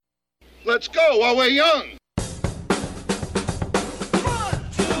Let's go while we're young.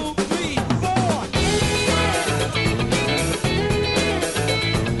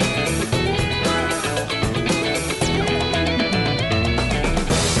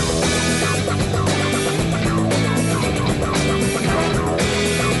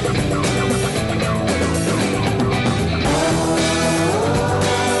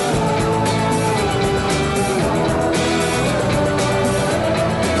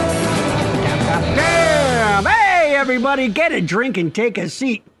 Everybody, get a drink and take a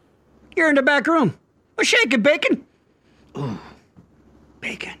seat. You're in the back room. Well, shake it, bacon. Ooh,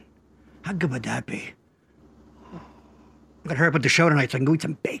 bacon. How good would that be? I'm gonna hurry up with the show tonight so I can go eat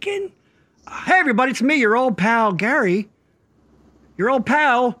some bacon. Hey, everybody, it's me, your old pal, Gary. Your old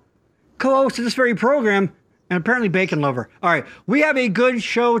pal, co-host of this very program, and apparently bacon lover. All right, we have a good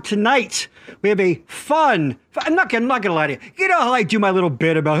show tonight. We have a fun, I'm not gonna lie to you. You know how I do my little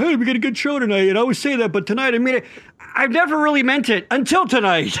bit about, hey, we got a good show tonight, and I always say that, but tonight I mean it. I've never really meant it until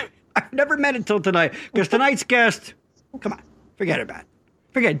tonight. I've never meant it until tonight, because tonight's guest, come on, forget about it.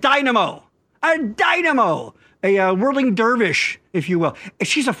 Forget Dynamo, a dynamo, a whirling dervish, if you will. And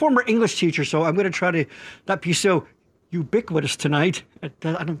she's a former English teacher, so I'm going to try to not be so ubiquitous tonight. I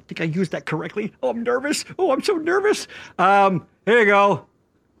don't think I used that correctly. Oh, I'm nervous. Oh, I'm so nervous. Here you go.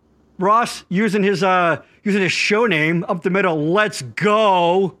 Ross using his show name up the middle. Let's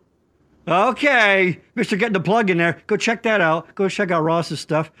go. Okay, Mr. Getting the plug in there. Go check that out. Go check out Ross's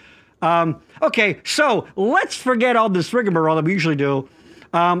stuff. Okay, so let's forget all this rigmarole that we usually do.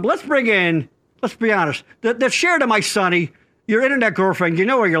 Let's bring in, let's be honest, the share to my sonny, your internet girlfriend, you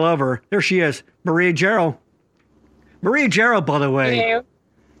know where you love her. There she is, Maria Jarrell. Maria Jarrell, by the way, Hello.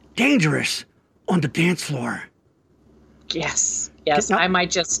 Dangerous on the dance floor. Yes. I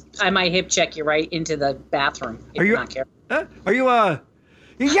might hip check you right into the bathroom if you're not careful.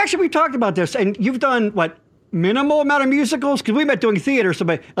 We talked about this, and you've done what, minimal amount of musicals? Because we met doing theater, so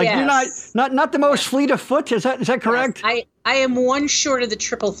yes. You're not the most fleet of foot. Is that correct? Yes. I am one short of the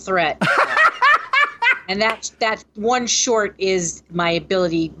triple threat, and that one short is my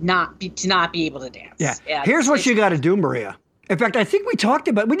ability to not be able to dance. Yeah. Here's what you got to do, Maria. In fact, I think we talked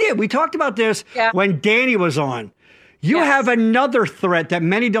about this when Danny was on. You have another threat that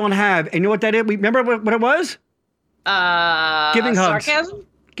many don't have, and you know what that is? Remember what it was? Giving hugs. Sarcasm?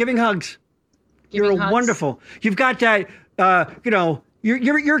 Giving hugs. You're wonderful. You've got that,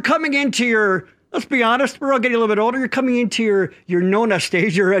 you're coming into your, let's be honest, we're all getting a little bit older. You're coming into your Nona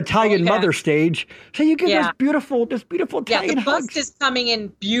stage, your Italian mother stage. So you get this beautiful Italian the hugs. bust is coming in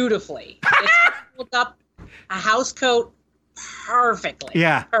beautifully. It's pulled up a house coat perfectly.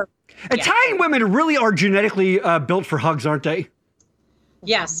 Yeah. Perfect. Italian women really are genetically built for hugs, aren't they?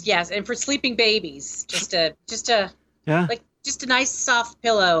 Yes, and for sleeping babies, just a nice soft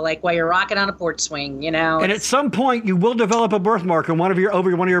pillow, like while you're rocking on a porch swing, you know. And at some point, you will develop a birthmark on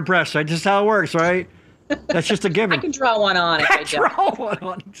over one of your breasts. Right? Just how it works, right? That's just a given. I can draw one on if I don't. Draw one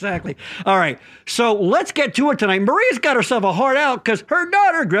on, exactly. All right, so let's get to it tonight. Maria's got herself a heart out because her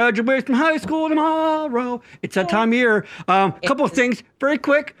daughter graduates from high school tomorrow. It's that time of year. Couple of things, very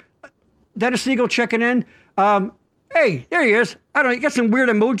quick. Dennis Siegel checking in. Hey, there he is. I don't know, you got some weird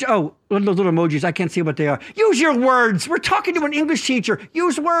emoji. Oh, those little emojis. I can't see what they are. Use your words. We're talking to an English teacher.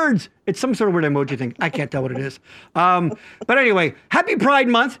 Use words. It's some sort of weird emoji thing. I can't tell what it is. But anyway, happy Pride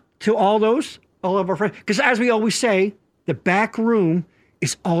Month to all of our friends. Because as we always say, the back room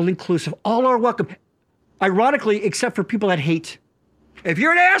is all inclusive. All are welcome. Ironically, except for people that hate. If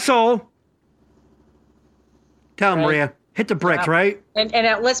you're an asshole, tell them, Maria. Hit the bricks, right? And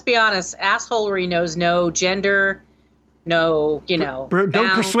let's be honest, assholery knows no gender, no, no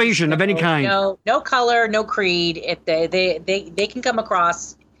bounds, persuasion of any kind. No color, no creed. They can come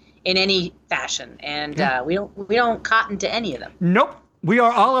across in any fashion, and we don't cotton to any of them. Nope. We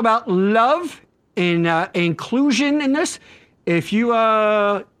are all about love and inclusion in this. If you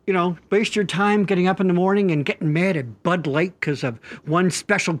waste your time getting up in the morning and getting mad at Bud Light because of one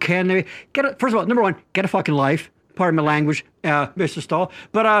special candidate, first of all, number one, get a fucking life. Pardon my language, Mr. Stahl.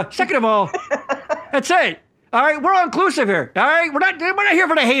 But second of all, that's it. All right, we're all inclusive here. All right, we're not here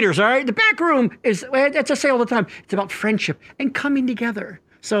for the haters. All right, the back room is, that's I say all the time, it's about friendship and coming together.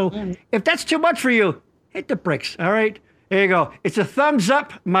 So if that's too much for you, hit the bricks. All right, there you go. It's a thumbs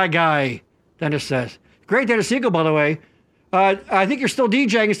up, my guy. Dennis says. Great Dennis Siegel, by the way. I think you're still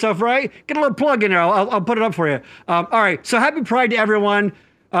DJing and stuff, right? Get a little plug in there. I'll put it up for you. All right, so happy Pride to everyone.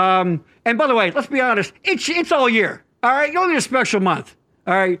 And by the way, let's be honest, it's all year. All right, you don't need a special month.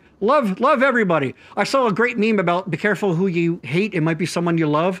 All right, love everybody. I saw a great meme about be careful who you hate. It might be someone you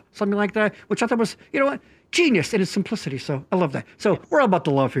love, something like that, which I thought was, you know what? genius in its simplicity. So I love that. So we're all about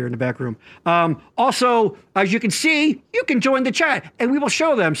the love here in the back room. Also, as you can see, you can join the chat and we will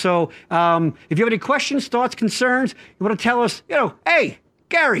show them. So if you have any questions, thoughts, concerns, you want to tell us, hey,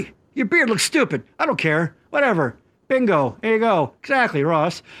 Gary, your beard looks stupid. I don't care. Whatever. Bingo. There you go. Exactly,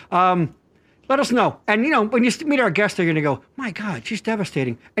 Ross. Let us know. And, when you meet our guest, they're going to go, my God, she's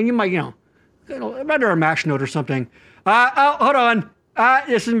devastating. And you might, render a mash note or something. Hold on.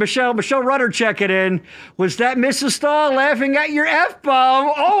 This is Michelle Rudder checking in. Was that Mrs. Stahl laughing at your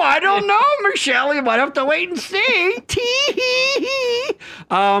F-bomb? Oh, I don't know, Michelle. You might have to wait and see. Tee-hee-hee.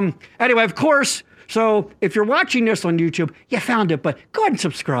 Anyway, of course, so if you're watching this on YouTube, you found it, but go ahead and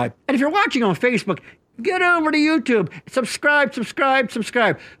subscribe. And if you're watching on Facebook, get over to YouTube. Subscribe.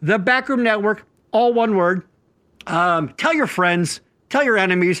 The Backroom Network, all one word. Tell your friends. Tell your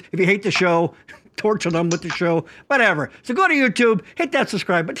enemies if you hate the show. Torture them with the show. Whatever. So go to YouTube. Hit that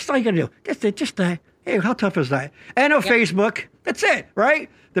subscribe. But that's all you got to do. That's it. Just hey, how tough is that? And on Facebook. That's it, right?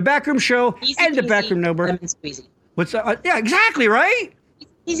 The Backroom Show and the Backroom Network. Lemon squeezy. What's that? Yeah, exactly, right?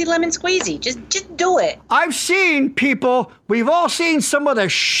 Easy lemon squeezy. Just do it. I've seen people, we've all seen some of the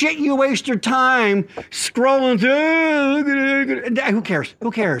shit you waste your time scrolling through. Who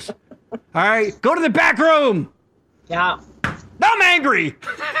cares? All right, go to the back room. Yeah. I'm angry.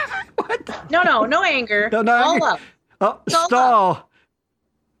 What? No anger. No all anger. love. Oh, It's all Stall.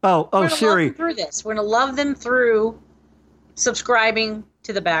 Oh, We're gonna Siri. love them through this. We're going to love them through subscribing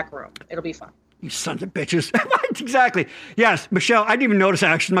to the back room. It'll be fun. You sons of bitches. Exactly. Yes, Michelle, I didn't even notice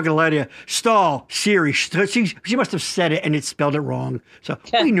that. Actually, I'm not going to lie to you. Stall, Siri. She must have said it and it spelled it wrong. So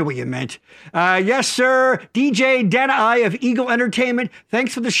we knew what you meant. Yes, sir. DJ Dana I of Eagle Entertainment.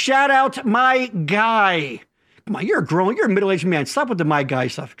 Thanks for the shout out, my guy. Come on, you're a middle-aged man. Stop with the my guy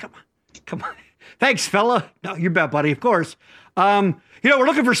stuff. Come on. Thanks, fella. No, you bet, buddy. Of course. We're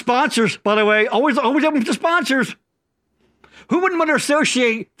looking for sponsors, by the way. Always open to sponsors. Who wouldn't want to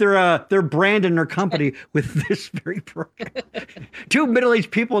associate their brand and their company with this very program? Two middle-aged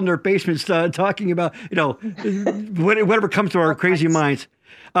people in their basements talking about, whatever comes to our crazy minds.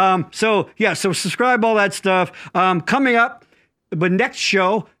 So subscribe, all that stuff. Coming up, the next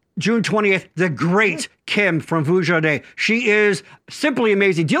show, June 20th, the great Kim from Vujade. She is simply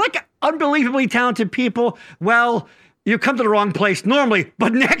amazing. Do you like unbelievably talented people? Well, you come to the wrong place normally,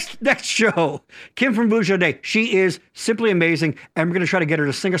 but next show, Kim from Vujade. She is simply amazing, and we're going to try to get her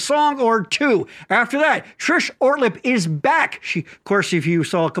to sing a song or two. After that, Trish Ortlip is back. She, of course, if you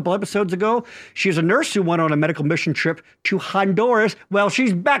saw a couple episodes ago, she's a nurse who went on a medical mission trip to Honduras. Well,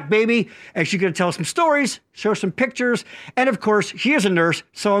 she's back, baby, and she's going to tell some stories, show some pictures, and of course, she is a nurse,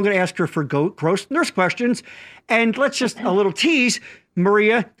 so I'm going to ask her for gross nurse questions. And let's just a little tease,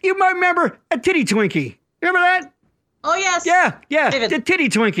 Maria. You might remember a titty Twinkie. Remember that? Oh, yes. Yeah. David. The titty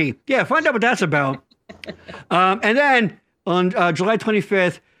Twinkie. Yeah, find out what that's about. And then on July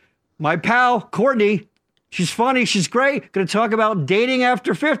 25th, my pal, Courtney, she's funny, she's great, going to talk about dating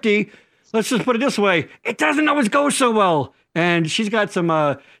after 50. Let's just put it this way. It doesn't always go so well. And she's got some,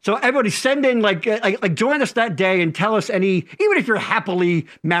 so everybody send in, like join us that day and tell us even if you're happily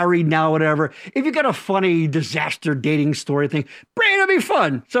married now, whatever, if you got a funny disaster dating story thing, it'll be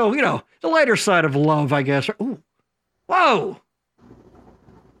fun. So, the lighter side of love, I guess. Ooh. Whoa!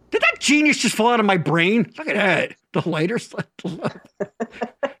 Did that genius just fall out of my brain? Look at that. The lighter side of love.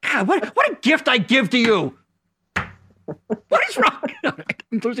 God, what a gift I give to you. What is wrong?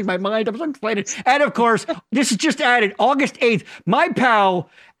 I'm losing my mind. I'm so excited. And of course, this is just added August 8th. My pal,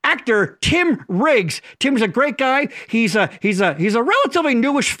 actor Tim Riggs. Tim's a great guy. He's a relatively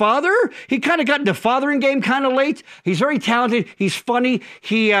newish father. He kind of got into fathering game kind of late. He's very talented. He's funny.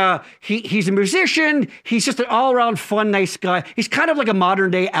 He's a musician. He's just an all-around fun, nice guy. He's kind of like a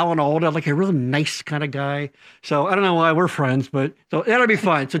modern day Alan Alda, like a really nice kind of guy. So I don't know why we're friends, but so that'll be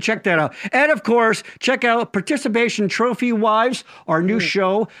fun. So check that out. And of course, check out Participation Trophy Wives, our new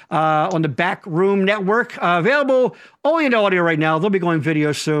show on the Back Room Network. Available only in audio right now. They'll be going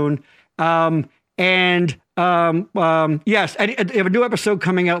video soon. Yes, and they have a new episode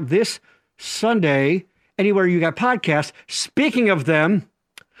coming out this Sunday, anywhere you got podcasts. Speaking of them,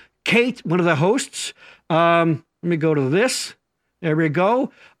 Kate, one of the hosts, let me go to this. There we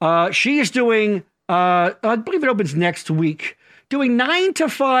go. She is doing, I believe it opens next week, doing 9 to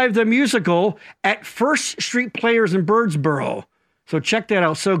 5, the musical at First Street Players in Birdsboro. So check that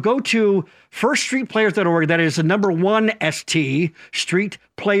out. So go to firststreetplayers.org. That is the number 1 ST,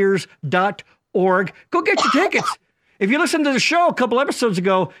 streetplayers.org. Go get your tickets. If you listened to the show a couple episodes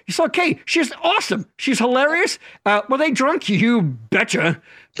ago, you saw Kate. She's awesome. She's hilarious. Were they drunk? You betcha.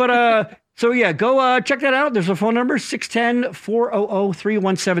 But So yeah, go check that out. There's a phone number,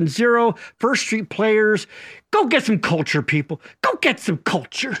 610-400-3170. First Street Players. Go get some culture, people. Go get some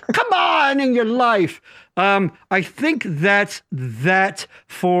culture. Come on in your life. I think that's that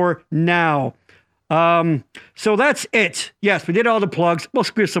for now. So that's it. Yes, we did all the plugs. We'll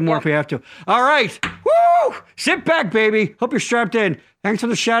squeeze some more if we have to. All right. Woo! Sit back, baby. Hope you're strapped in. Thanks for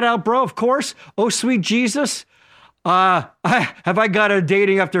the shout out, bro, of course. Oh, sweet Jesus. Have I got a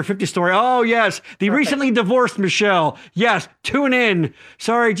dating after 50 story? Oh, yes. The recently divorced Michelle. Yes. Tune in.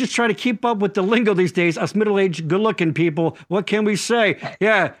 Sorry, just trying to keep up with the lingo these days. Us middle-aged, good-looking people. What can we say?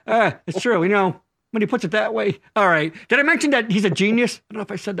 Yeah, it's true. You know, when he puts it that way. All right. Did I mention that he's a genius? I don't know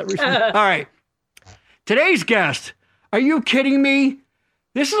if I said that recently. All right. Today's guest. Are you kidding me?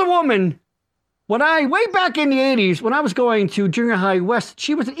 This is a woman. Way back in the 80s, when I was going to junior high West,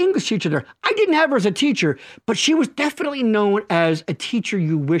 she was an English teacher there. I didn't have her as a teacher, but she was definitely known as a teacher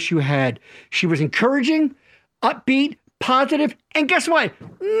you wish you had. She was encouraging, upbeat, positive, and guess what?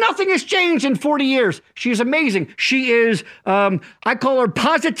 Nothing has changed in 40 years. She is amazing. She is, I call her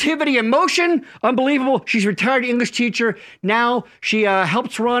positivity in motion. Unbelievable. She's a retired English teacher. Now she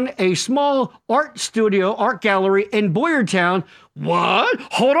helps run a small art studio, art gallery in Boyertown. What?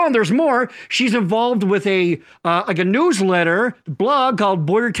 Hold on, there's more. She's involved with a newsletter blog called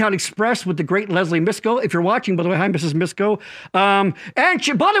Boyertown Express with the great Leslie Misko. If you're watching, by the way, hi, Mrs. Misko. And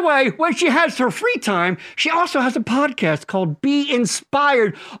she, by the way, when she has her free time, she also has a podcast called Be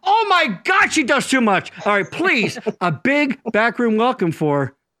Inspired. Oh my God, she does too much. All right, please, a big backroom welcome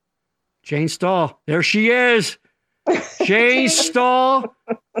for Jane Stahl. There she is. Jane Stahl,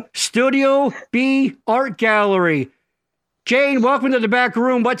 Studio B Art Gallery. Jane, welcome to the back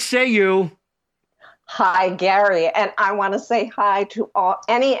room. What say you? Hi, Gary. And I want to say hi to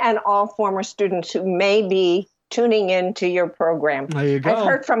any and all former students who may be tuning in to your program. There you go. I've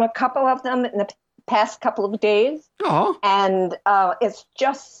heard from a couple of them in the past couple of days. Oh. And it's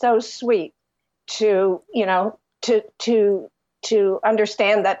just so sweet to, to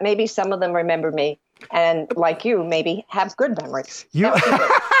understand that maybe some of them remember me. And like you, maybe have good memories.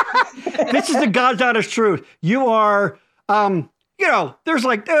 This is the God's honest truth. You are... there's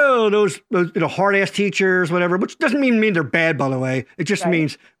like, those hard-ass teachers, whatever, which doesn't mean they're bad, by the way. It just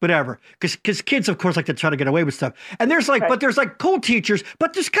means whatever. Because kids, of course, like to try to get away with stuff. And there's like, but there's like cool teachers,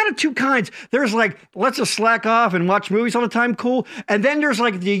 but there's kind of two kinds. There's like, let's just slack off and watch movies all the time, cool. And then there's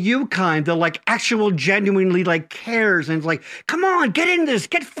like the you kind, the like actual genuinely like cares and it's like, come on, get in this,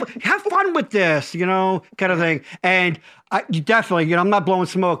 have fun with this, kind of thing. And you definitely, I'm not blowing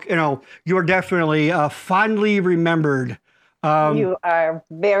smoke, you are definitely fondly remembered. You are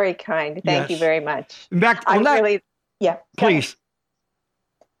very kind. Thank you very much. In fact, please.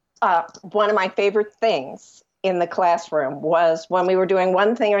 One of my favorite things in the classroom was when we were doing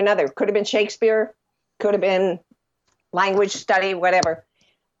one thing or another. Could have been Shakespeare, could have been language study, whatever.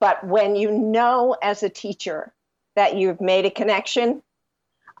 But when you know as a teacher that you've made a connection,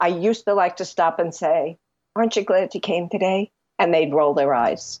 I used to like to stop and say, "Aren't you glad you came today?" And they'd roll their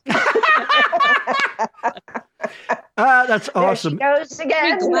eyes. That's awesome. There she goes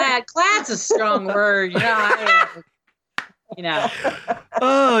again. Glad's a strong word.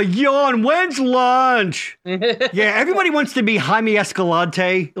 Oh, yawn. When's lunch? Yeah, everybody wants to be Jaime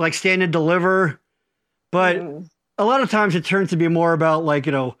Escalante, like stand and deliver. But a lot of times it turns to be more about like,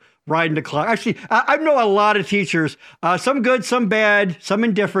 riding the clock. Actually, I know a lot of teachers, some good, some bad, some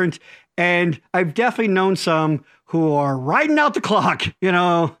indifferent. And I've definitely known some who are riding out the clock,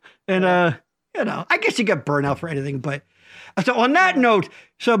 and, I guess you get burnout for anything. But so on that note,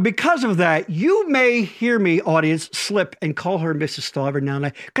 so because of that, you may hear me, audience, slip and call her Mrs. Stahl every now and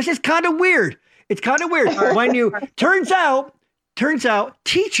then, because it's kind of weird. It's kind of weird when you, turns out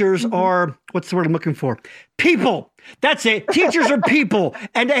teachers are, what's the word I'm looking for? People. That's it. Teachers are people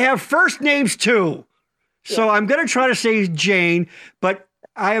and they have first names too. So I'm going to try to say Jane, but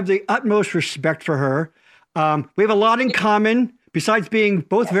I have the utmost respect for her. We have a lot in common besides being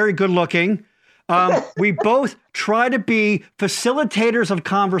both very good looking. We both try to be facilitators of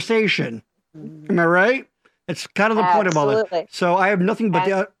conversation. Am I right? That's kind of the point of all this. So I have nothing but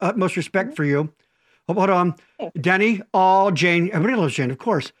the utmost respect for you. Hold on. Denny, Jane. Everybody loves Jane, of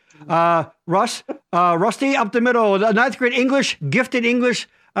course. Rusty up the middle. The 9th grade English, gifted English,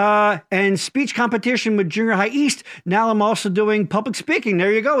 and speech competition with Junior High East. Now I'm also doing public speaking.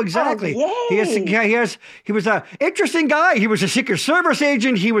 There you go. Exactly. Oh, He was an interesting guy. He was a Secret Service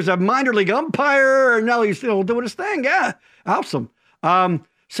agent. He was a minor league umpire. And now he's still doing his thing. Yeah. Awesome.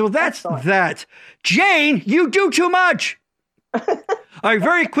 So that's that. Jane, you do too much. All right.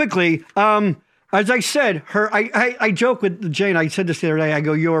 Very quickly. as I said, I joke with Jane. I said this the other day. I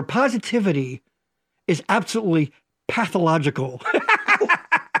go, your positivity is absolutely pathological.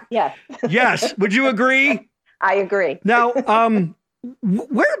 Yes. Yes. Would you agree? I agree. Now,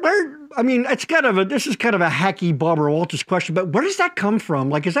 where? I mean, this is kind of a hacky Barbara Walters question, but where does that come from?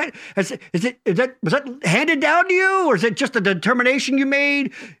 Like, was that handed down to you, or is it just a determination you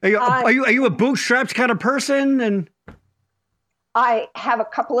made? Are you a bootstraps kind of person? And I have a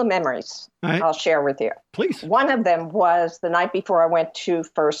couple of memories I'll share with you. Please. One of them was the night before I went to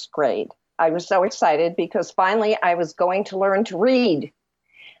first grade. I was so excited because finally I was going to learn to read.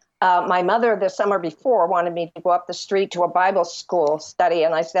 My mother the summer before wanted me to go up the street to a Bible school study,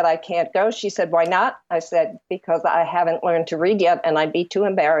 and I said, I can't go. She said, why not? I said, because I haven't learned to read yet, and I'd be too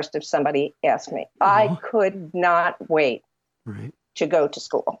embarrassed if somebody asked me. I could not wait to go to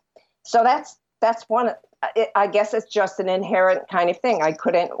school. So that's one. I guess it's just an inherent kind of thing. I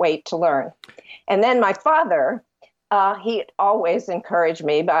couldn't wait to learn. And then my father, he always encouraged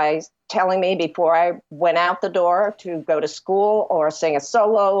me by telling me before I went out the door to go to school or sing a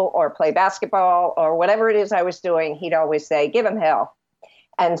solo or play basketball or whatever it is I was doing, he'd always say, give him hell.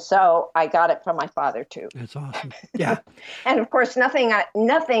 And so I got it from my father too. That's awesome. Yeah. And of course, nothing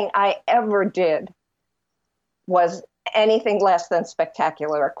I ever did was anything less than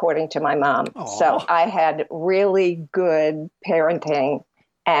spectacular, according to my mom. Aww. So I had really good parenting,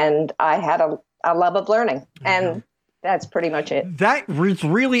 and I had a love of learning. And that's pretty much it. That was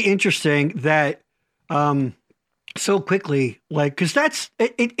really interesting that so quickly, like, because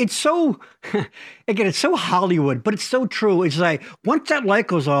it's so, again, it's so Hollywood, but it's so true. It's like, once that light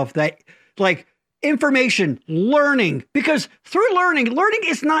goes off, that, like, information, learning, because through learning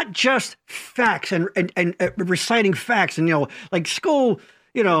is not just facts and reciting facts and, like school,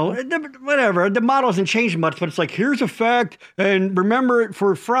 whatever, the model hasn't changed much, but it's like, here's a fact and remember it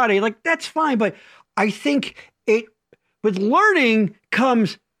for Friday. Like, that's fine. But I think with learning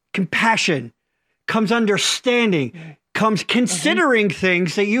comes compassion, comes understanding, comes considering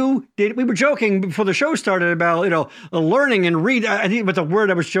things that you did. We were joking before the show started about, learning and read. I think it was a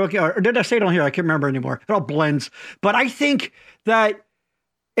word I was joking, or did I say it on here? I can't remember anymore. It all blends. But I think that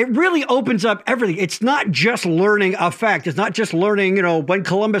it really opens up everything. It's not just learning a fact. It's not just learning, when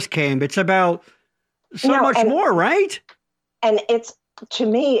Columbus came. It's about much more, right? And to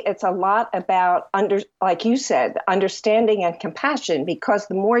me, it's a lot about, like you said, understanding and compassion, because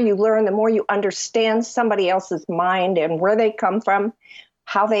the more you learn, the more you understand somebody else's mind and where they come from,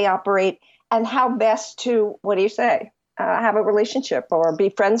 how they operate, and how best to, what do you say, have a relationship or be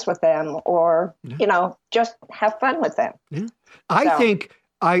friends with them or, just have fun with them. Yeah. I think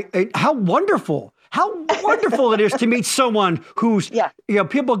how wonderful it is to meet someone who's,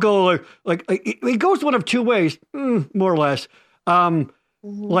 people go like it goes one of two ways, more or less.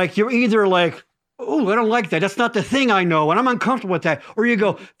 Like you're either like, oh, I don't like that. That's not the thing I know, and I'm uncomfortable with that. Or you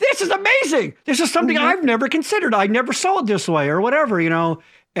go, this is amazing. This is something I've never considered. I never saw it this way, or whatever,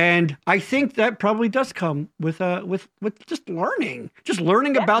 And I think that probably does come with just learning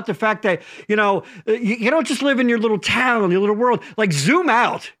about the fact that you don't just live in your little town, your little world. Like, zoom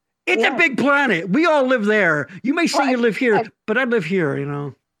out. It's a big planet. We all live there. You may say you live here, but I live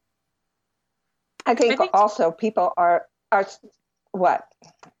here. I think also people are what?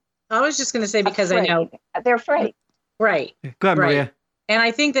 I was just going to say, because afraid. I know they're afraid. Right. Go ahead, Maria. And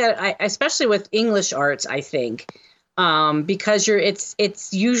I think that especially with English arts, I think, because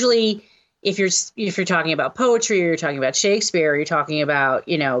it's usually, if you're talking about poetry, or you're talking about Shakespeare, or you're talking about,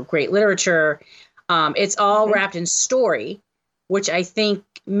 great literature, it's all wrapped in story, which I think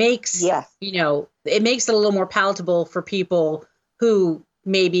makes, it makes it a little more palatable for people who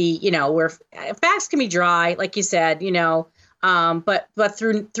maybe, where facts can be dry, like you said, but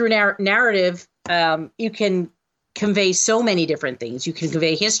through narrative, you can convey so many different things. You can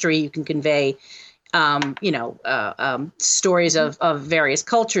convey history. You can convey, stories of various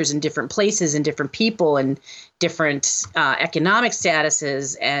cultures and different places and different people and different economic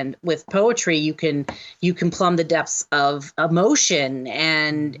statuses. And with poetry, you can plumb the depths of emotion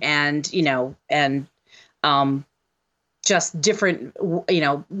and just different,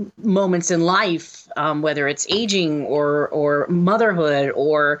 moments in life, whether it's aging or motherhood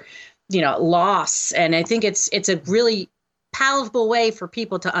or, loss. And I think it's a really palatable way for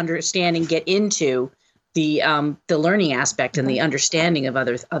people to understand and get into the learning aspect and the understanding of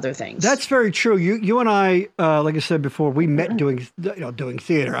other things. That's very true. You and I, like I said before, we met doing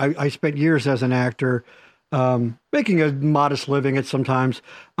theater. I spent years as an actor, making a modest living at sometimes.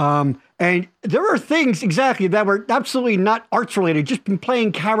 And there are things exactly that were absolutely not arts related, just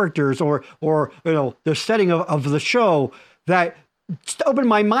playing characters or the setting of the show that opened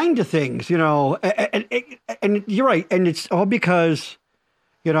my mind to things, and you're right. And it's all because,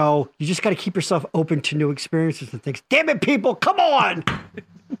 you just got to keep yourself open to new experiences and things. Damn it, people, come on.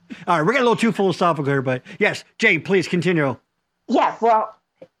 All right, we're getting a little too philosophical here, but yes, Jane, please continue. Yeah, well,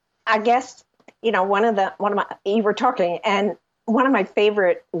 I guess, one of my, you were talking, and one of my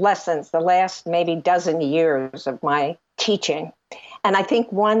favorite lessons, the last maybe dozen years of my teaching, and I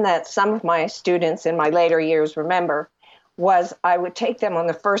think one that some of my students in my later years remember, was I would take them on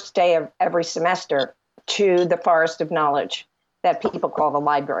the first day of every semester to the Forest of Knowledge that people call the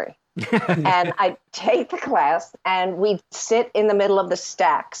library. And I'd take the class and we'd sit in the middle of the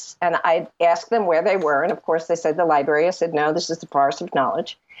stacks and I'd ask them where they were. And of course they said the library. I said, no, this is the Forest of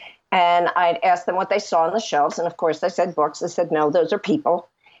Knowledge. And I'd ask them what they saw on the shelves. And of course they said books. I said, no, those are people.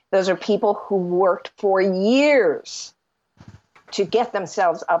 Those are people who worked for years to get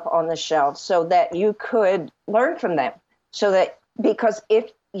themselves up on the shelves so that you could learn from them. Because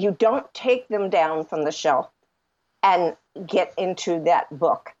if you don't take them down from the shelf and get into that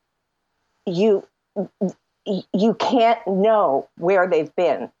book, you can't know where they've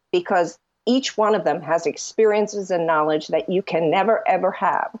been, because each one of them has experiences and knowledge that you can never, ever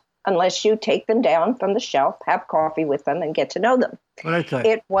have unless you take them down from the shelf, have coffee with them, and get to know them. What I tell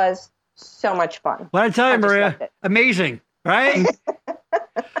you? It was so much fun. What I tell you, Maria, amazing, right?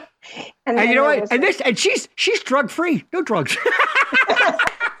 And you know what? And she's drug free, no drugs.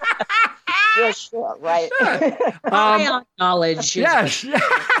 Yeah, sure, right. High on knowledge. Yes.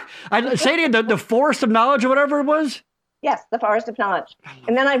 I say to you, the Forest of Knowledge or whatever it was. Yes, the Forest of Knowledge.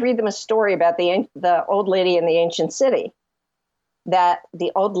 And then I read them a story about the old lady in the ancient city. That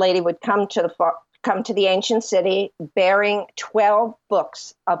the old lady would come to the ancient city bearing 12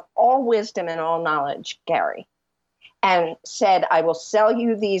 books of all wisdom and all knowledge, Gary, and said, I will sell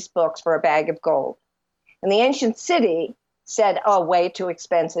you these books for a bag of gold. And the ancient city said, oh, way too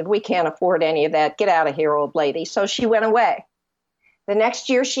expensive. We can't afford any of that. Get out of here, old lady. So she went away. The next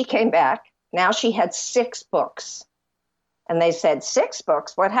year she came back. Now she had 6 books. And they said, 6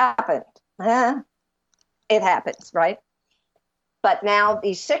 books? What happened? It happens, right? But now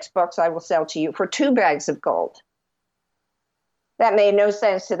these 6 books I will sell to you for 2 bags of gold. That made no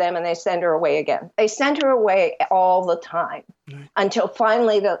sense to them, and they send her away again. They sent her away all the time until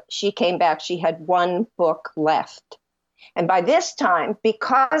finally she came back. She had 1 book left. And by this time,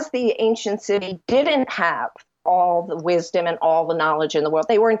 because the ancient city didn't have all the wisdom and all the knowledge in the world,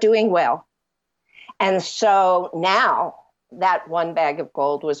 they weren't doing well. And so now that 1 bag of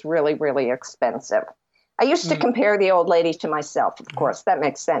gold was really, really expensive. I used to compare the old lady to myself, of course. That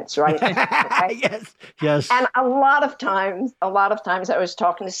makes sense, right? Okay. Yes. And a lot of times I was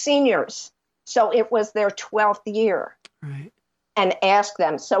talking to seniors. So it was their 12th year. Right. And ask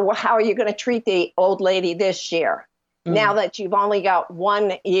them, so how are you going to treat the old lady this year? Now that you've only got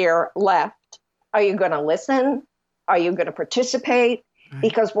 1 year left, are you going to listen? Are you going to participate? Right.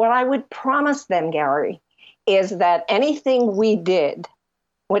 Because what I would promise them, Gary, is that anything we did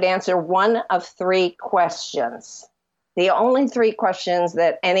would answer one of 3 questions. The only 3 questions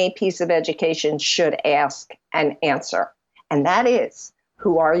that any piece of education should ask and answer. And that is,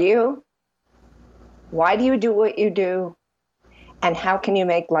 who are you? Why do you do what you do? And how can you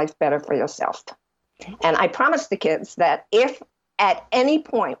make life better for yourself? And I promised the kids that if at any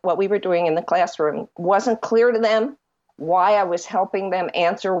point what we were doing in the classroom wasn't clear to them why I was helping them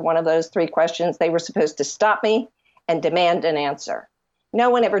answer one of those 3 questions, they were supposed to stop me and demand an answer.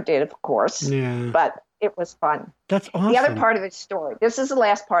 No one ever did, of course, but it was fun. That's awesome. The other part of the story, this is the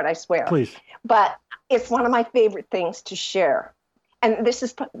last part, I swear. Please. But it's one of my favorite things to share. And this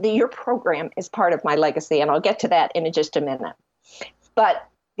is your program is part of my legacy, and I'll get to that in just a minute. But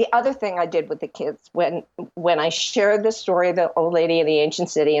the other thing I did with the kids when I shared the story of the old lady in the ancient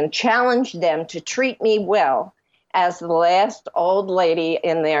city and challenged them to treat me well as the last old lady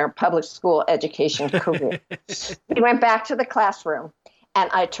in their public school education career. We went back to the classroom and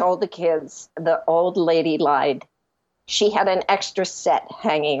I told the kids the old lady lied. She had an extra set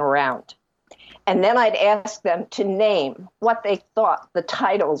hanging around. And then I'd ask them to name what they thought the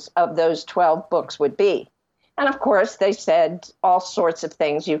titles of those 12 books would be. And of course, they said all sorts of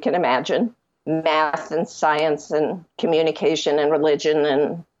things you can imagine, math and science and communication and religion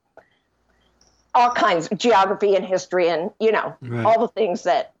and all kinds of geography and history and, all the things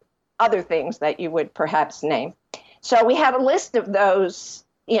other things that you would perhaps name. So we had a list of those,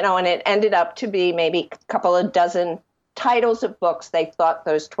 and it ended up to be maybe a couple of dozen titles of books they thought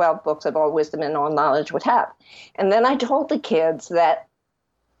those 12 books of all wisdom and all knowledge would have. And then I told the kids that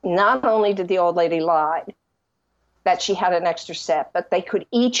not only did the old lady lie, that she had an extra set, but they could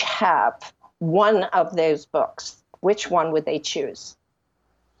each have one of those books. which one would they choose?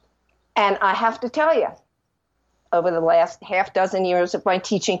 And I have to tell you, over the last half dozen years of my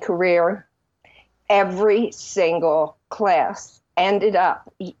teaching career, every single class ended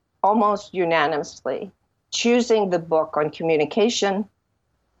up almost unanimously choosing the book on communication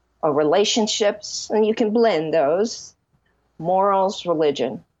or relationships, and you can blend those, morals,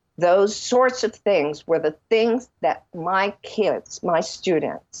 religion. Those sorts of things were the things that my kids, my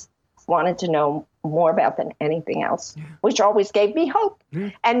students, wanted to know more about than anything else, which always gave me hope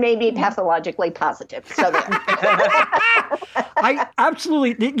and made me pathologically positive. So there. I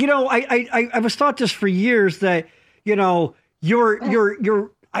absolutely, I was taught this for years that, I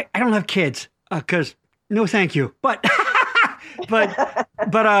don't have kids because no, thank you. But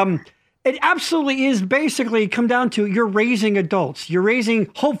it absolutely is basically come down to you're raising adults. You're raising,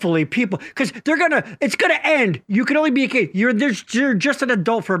 hopefully, people, because it's going to end. You can only be a kid. You're just an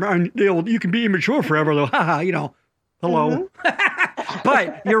adult forever. You can be immature forever, though. Hello. Mm-hmm.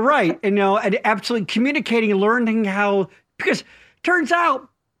 But you're right. And absolutely communicating, learning how, because turns out,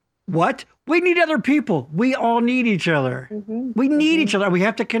 what? We need other people. We all need each other. Mm-hmm. We need each other. We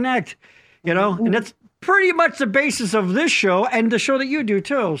have to connect, and that's pretty much the basis of this show and the show that you do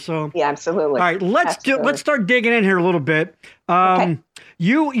too. So yeah, absolutely. All right, let's start digging in here a little bit. Okay.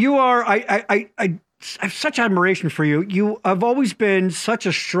 You are I have such admiration for you. You have always been such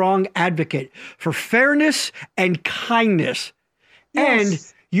a strong advocate for fairness and kindness. Yes. And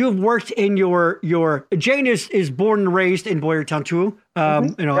you've worked in your Jane is born and raised in Boyertown too.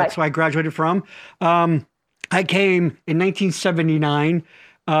 Right. That's where I graduated from. I came in 1979.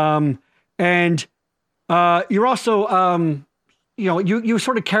 And you're also, you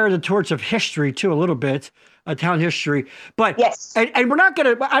sort of carry the torch of history too, a little bit, town history. But yes, and we're not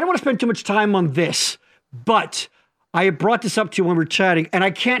gonna. I don't want to spend too much time on this, but I brought this up to you when we were chatting, and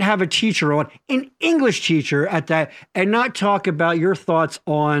I can't have a teacher on, an English teacher at that, and not talk about your thoughts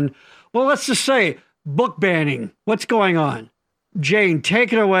on, well, let's just say book banning. What's going on? Jane,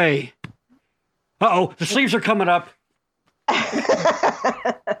 take it away. Uh-oh, the sleeves are coming up.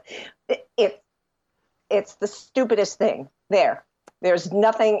 It's the stupidest thing. There's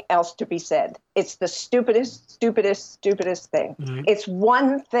nothing else to be said. It's the stupidest thing. Mm-hmm. It's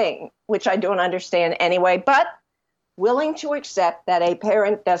one thing, which I don't understand anyway, but willing to accept that a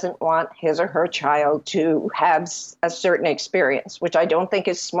parent doesn't want his or her child to have a certain experience, which I don't think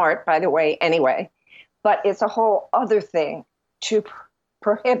is smart, by the way, anyway. But it's a whole other thing to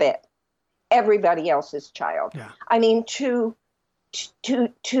prohibit everybody else's child. Yeah. I mean, to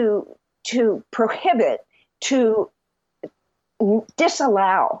prohibit, to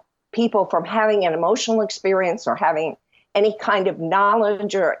disallow people from having an emotional experience or having any kind of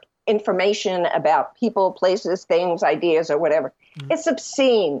knowledge or information about people, places, things, ideas, or whatever. Mm-hmm. It's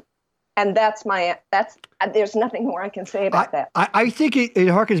obscene. And there's nothing more I can say about that. I think it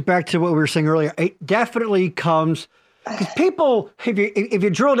harkens back to what we were saying earlier. It definitely comes, because people, if you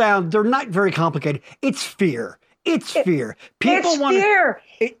drill down, they're not very complicated. It's fear. It's fear. People want fear.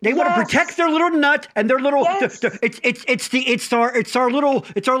 They want to protect their little nut and their little. Yes. It's our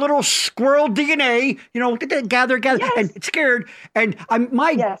little squirrel DNA. Gather, yes. And it's scared. And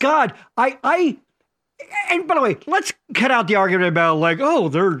God, and by the way, let's cut out the argument about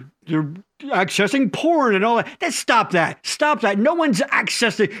they're accessing porn and all that. Stop that. No one's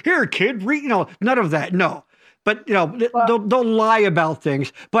accessing. Here, kid, read. None of that. No, but they'll lie about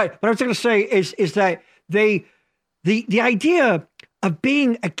things. But what I was going to say is that the idea of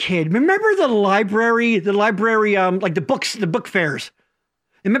being a kid. Remember the library, like the book fairs.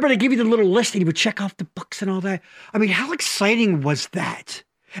 Remember they give you the little list and you would check off the books and all that. I mean, how exciting was that?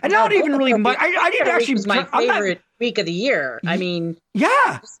 And not even really much. I didn't actually. It was my favorite week of the year. I mean,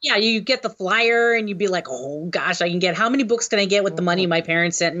 yeah. You get the flyer and you'd be like, oh gosh, how many books can I get with the money my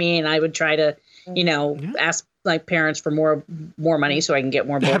parents sent me? And I would try to, ask my parents for more money so I can get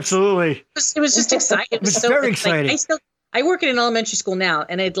more books. Absolutely. It was just exciting. It was so very exciting. I work in an elementary school now,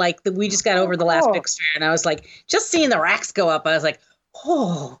 and we just got over the last big fair, and I was like, just seeing the racks go up, I was like,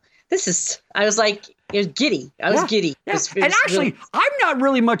 oh, I was like, it was giddy. I was giddy. Yeah. And actually, I'm not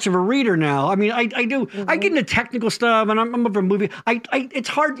really much of a reader now. I mean, I do. Mm-hmm. I get into technical stuff, and I'm of a movie. It's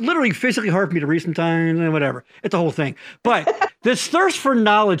hard, literally physically hard for me to read sometimes, and whatever. It's a whole thing. But this thirst for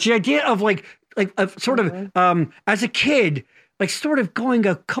knowledge, the idea of as a kid, sort of going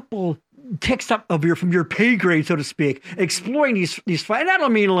a couple ticks up from your pay grade, so to speak, exploring these and I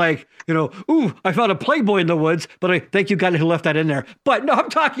don't mean ooh, I found a Playboy in the woods, but I thank you God who left that in there. But no, I'm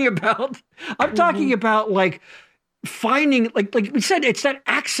talking about finding like we said, it's that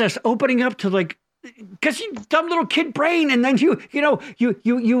access opening up to because you dumb little kid brain, and then you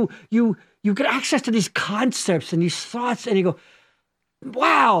you get access to these concepts and these thoughts, and you go,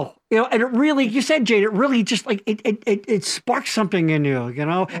 wow, and it really, you said, Jade, it really just like it sparks something in you,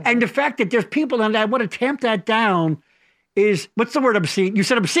 Mm-hmm. and the fact that there's people that want to tamp that down is, what's the word, obscene? You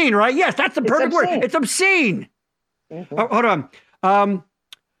said obscene, right? Yes, that's the perfect word. It's obscene. Mm-hmm. Oh, hold on.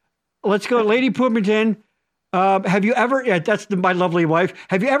 Let's go, Lady Poopington. Have you ever, that's my lovely wife,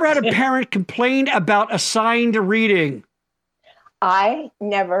 have you ever had a parent complain about assigned reading? I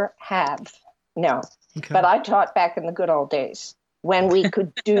never have, no. Okay. But I taught back in the good old days when we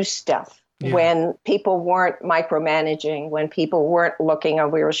could do stuff, when people weren't micromanaging, when people weren't looking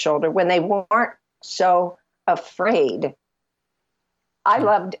over your shoulder, when they weren't so afraid. I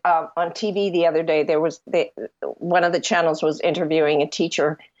loved on TV the other day, one of the channels was interviewing a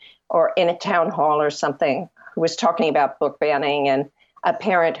teacher or in a town hall or something who was talking about book banning, and a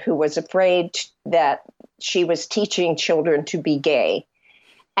parent who was afraid that she was teaching children to be gay.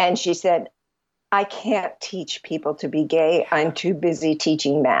 And she said, I can't teach people to be gay. I'm too busy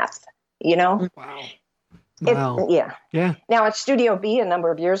teaching math, Wow. Yeah. Now at Studio B a number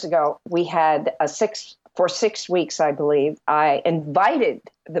of years ago, we had for 6 weeks, I believe, I invited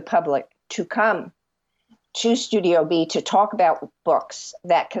the public to come to Studio B to talk about books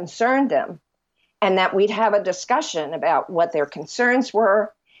that concerned them, and that we'd have a discussion about what their concerns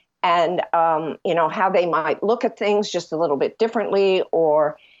were, and how they might look at things just a little bit differently,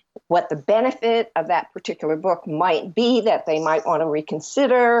 or what the benefit of that particular book might be that they might want to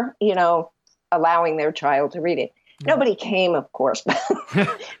reconsider, allowing their child to read it. Nobody came, of course,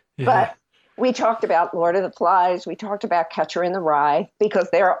 but we talked about Lord of the Flies. We talked about Catcher in the Rye, because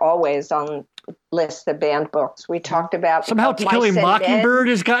they're always on lists of banned books. We talked about somehow To Kill a Mockingbird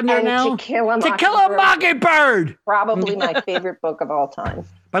has gotten there now. To Kill a Mockingbird, probably my favorite book of all time.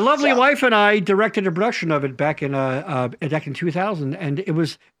 My lovely wife and I directed a production of it back in 2000, and it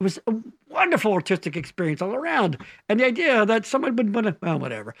was a wonderful artistic experience all around. And the idea that someone would want to, well,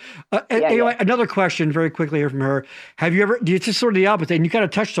 whatever. Anyway, another question very quickly here from her. Have you ever, it's just sort of the opposite, and you kind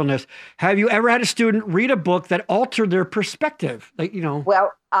of touched on this. Have you ever had a student read a book that altered their perspective?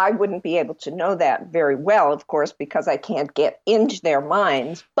 Well, I wouldn't be able to know that very well, of course, because I can't get into their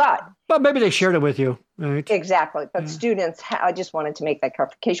minds, but maybe they shared it with you. Right. Exactly. But students, I just wanted to make that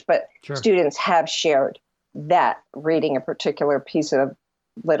clarification, but students have shared that reading a particular piece of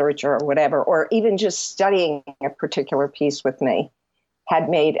literature or whatever, or even just studying a particular piece with me, had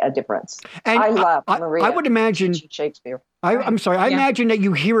made a difference. And I love Maria. I would imagine Shakespeare. I'm sorry. I imagine that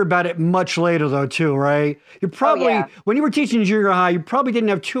you hear about it much later, though, too, right? You probably, when you were teaching junior high, you probably didn't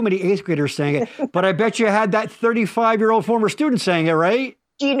have too many 8th graders saying it, but I bet you had that 35-year-old former student saying it, right?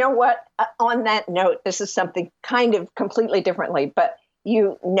 Do you know what? On that note, this is something kind of completely differently, but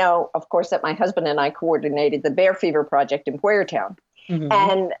of course, that my husband and I coordinated the Bear Fever Project in Boyertown. Mm-hmm.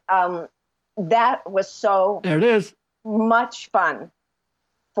 And that was so there it is. Much fun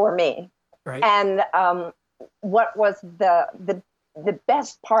for me. Right. And what was the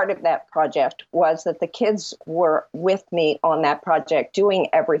best part of that project was that the kids were with me on that project doing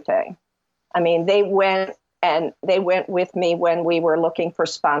everything. I mean, they went with me when we were looking for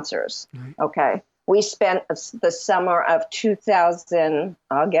sponsors. Right. Okay. We spent the summer of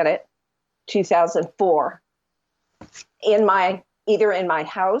 2004 either in my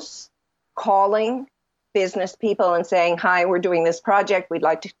house, calling business people and saying, hi, we're doing this project. We'd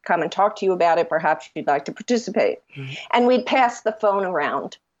like to come and talk to you about it. Perhaps you'd like to participate. Mm-hmm. And we'd pass the phone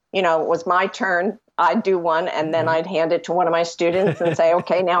around. It was my turn. I'd do one, and then I'd hand it to one of my students and say,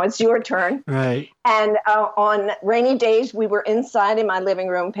 okay, now it's your turn. Right. And on rainy days, we were inside in my living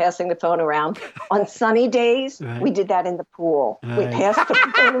room passing the phone around. On sunny days, we did that in the pool. Right. We passed the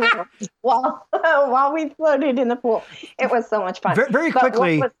phone around while we floated in the pool. It was so much fun. Very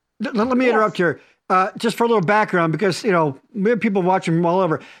quickly, let me interrupt here. Just for a little background, because, we have people watching from all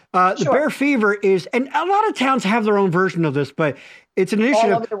over. The Bear Fever is, and a lot of towns have their own version of this, but it's an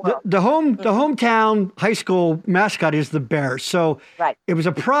initiative. The hometown high school mascot is the bear. So it was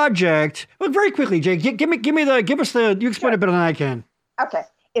a project. Well, very quickly, Jay, you explain it better than I can. Okay.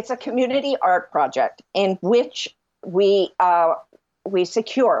 It's a community art project in which we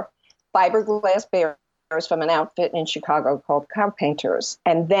secure fiberglass bears from an outfit in Chicago called Cow Painters.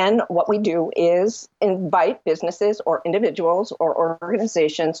 And then what we do is invite businesses or individuals or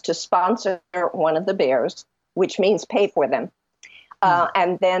organizations to sponsor one of the bears, which means pay for them.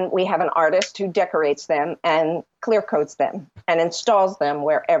 And then we have an artist who decorates them and clear coats them and installs them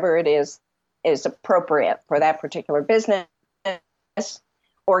wherever it is appropriate for that particular business,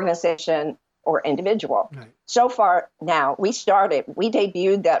 organization, or individual. Right. So far now, we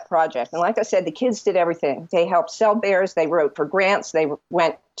debuted that project. And like I said, the kids did everything. They helped sell bears. They wrote for grants. They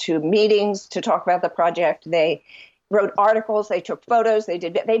went to meetings to talk about the project. They wrote articles. They took photos. They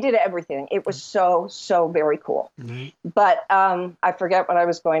did everything. It was so very cool. Right. But I forget what I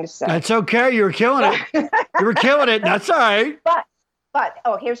was going to say. That's okay. You were killing it. You were killing it. That's all right. But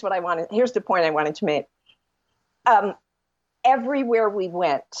here's the point I wanted to make. Everywhere we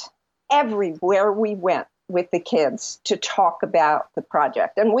went with the kids to talk about the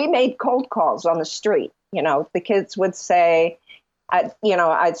project, and we made cold calls on the street. The kids would say,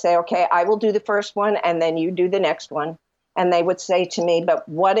 I'd say, okay, I will do the first one, and then you do the next one. And they would say to me, but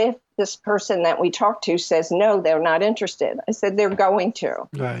what if this person that we talked to says, no, they're not interested? I said, they're going to.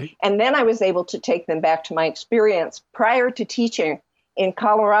 Right. And then I was able to take them back to my experience prior to teaching in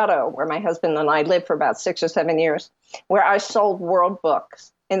Colorado, where my husband and I lived for about 6 or 7 years, where I sold World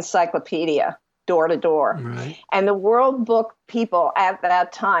Books, encyclopedia, door to door. Right. And the World Book people at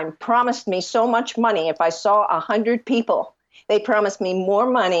that time promised me so much money. If I saw 100 people, they promised me more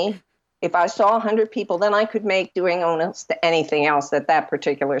money if I saw 100 people than I could make doing almost anything else at that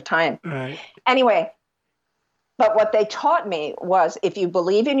particular time. Right. Anyway, but what they taught me was if you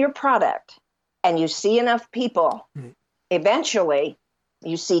believe in your product and you see enough people, eventually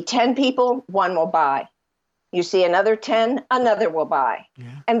you see 10 people, one will buy. You see another 10, another will buy.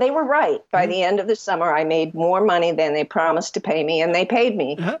 Yeah. And they were right. By the end of the summer, I made more money than they promised to pay me, and they paid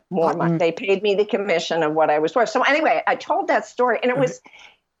me more money. They paid me the commission of what I was worth. So anyway, I told that story, and it was,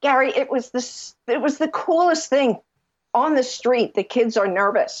 Gary, it was the coolest thing. On the street, the kids are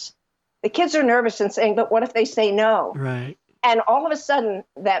nervous. The kids are nervous and saying, but what if they say no? Right. And all of a sudden,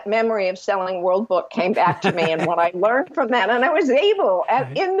 that memory of selling World Book came back to me, and what I learned from that, and I was able,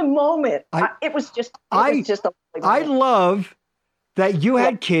 in the moment, it was just a I love that you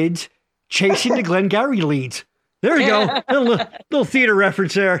had kids chasing the Glengarry leads. There you go, little theater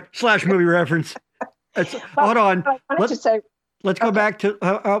reference there / movie reference. Hold on, let's go back to.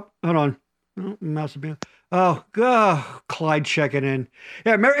 Hold on, mouse will be. Oh, Clyde checking in.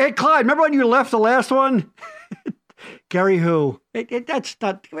 Yeah, hey Clyde, remember when you left the last one? Gary who? That's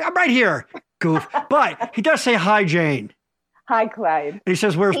not, I'm right here, goof. But he does say hi, Jane. Hi, Clyde. And he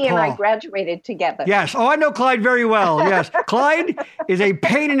says, where's Paul? He and I graduated together. Yes. Oh, I know Clyde very well. Yes. Clyde is a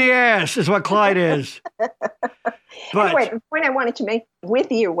pain in the ass is what Clyde is. But anyway, the point I wanted to make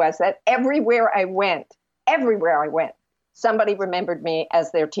with you was that everywhere I went, somebody remembered me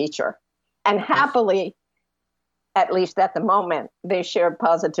as their teacher. And happily, at least at the moment, they shared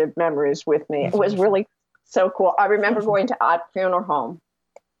positive memories with me. It was really so cool. I remember going to Ott Funeral Home,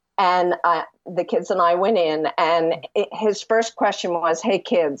 and the kids and I went in, and his first question was, hey,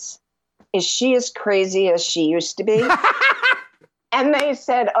 kids, is she as crazy as she used to be? And they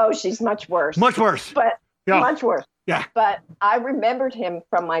said, oh, she's much worse. Much worse. Much worse. Yeah. But I remembered him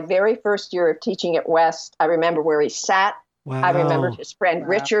from my very first year of teaching at West. I remember where he sat. Wow. I remembered his friend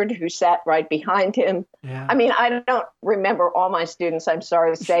Richard, who sat right behind him. Yeah. I mean, I don't remember all my students, I'm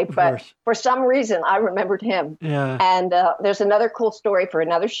sorry to say, but for some reason, I remembered him. Yeah. And there's another cool story for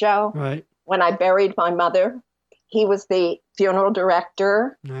another show. Right. When I buried my mother, he was the funeral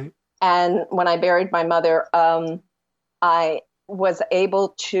director. Right. And when I buried my mother, I was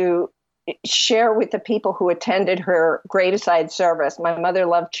able to share with the people who attended her graveside service. My mother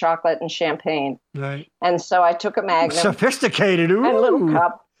loved chocolate and champagne. Right. And so I took a Magnum. Sophisticated. Ooh. And a little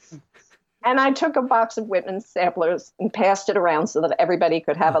cup. And I took a box of Whitman samplers and passed it around so that everybody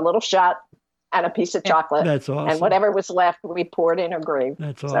could have a little shot and a piece of chocolate. That's awesome. And whatever was left, we poured in her grave.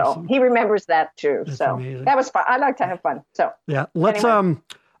 That's awesome. So he remembers that too. That's so amazing. That was fun. I like to have fun. So yeah, let's anyway.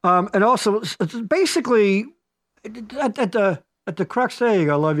 And also basically at the crux, there you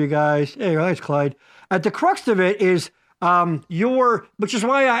go. Love you guys. There you go. Thanks, Clyde. At the crux of it is which is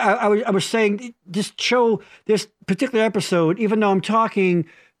why I was saying this show, this particular episode, even though I'm talking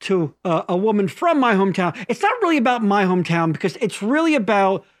to a woman from my hometown, it's not really about my hometown because it's really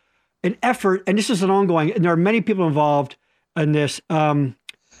about an effort, and this is an ongoing, and there are many people involved in this, to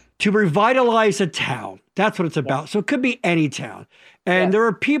revitalize a town. That's what it's about. So it could be any town. And there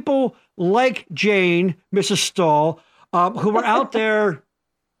are people like Jane, Mrs. Stahl, who were out there,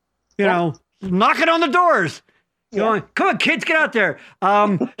 you know, knocking on the doors, going, come on, kids, get out there.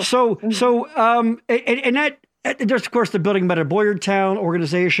 And that, there's, of course, the Building Better Boyertown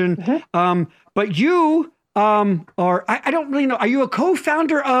organization. Mm-hmm. But you are, I don't really know, are you a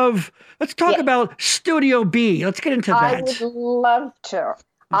co-founder of, let's talk about Studio B. Let's get into that. I would love to.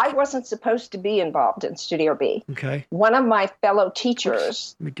 I wasn't supposed to be involved in Studio B. Okay. One of my fellow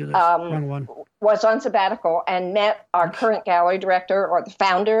teachers Let me do this. Wrong one. was on sabbatical and met our current gallery director, or the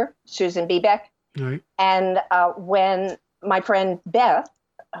founder, Susan Bebeck. All right. And when my friend Beth,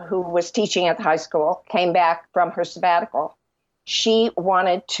 who was teaching at the high school, came back from her sabbatical, she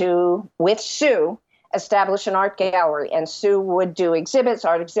wanted to, with Sue, establish an art gallery. And Sue would do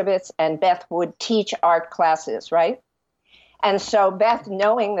art exhibits, and Beth would teach art classes, right? And so Beth,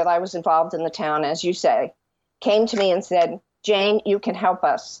 knowing that I was involved in the town, as you say, came to me and said, Jane, you can help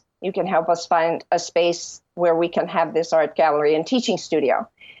us. You can help us find a space where we can have this art gallery and teaching studio.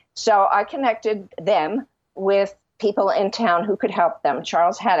 So I connected them with people in town who could help them.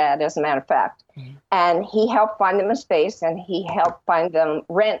 Charles Haddad, as a matter of fact. Mm-hmm. And he helped find them a space, and he helped find them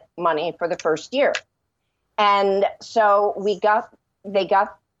rent money for the first year. And so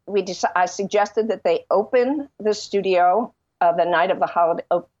I suggested that they open the studio the night of the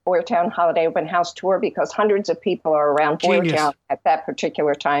Boyertown Holiday Open House Tour, because hundreds of people are around Boyertown at that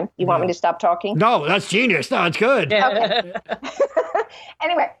particular time. You want me to stop talking? No, that's genius. No, it's good. Okay.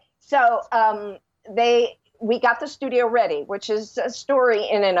 Anyway, so we got the studio ready, which is a story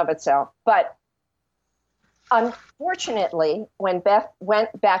in and of itself. But unfortunately, when Beth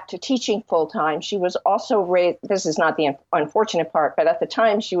went back to teaching full-time, she was also this is not the unfortunate part, but at the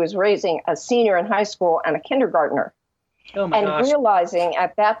time she was raising a senior in high school and a kindergartner. Oh my gosh. Realizing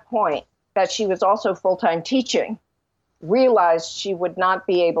at that point that she was also full-time teaching, realized she would not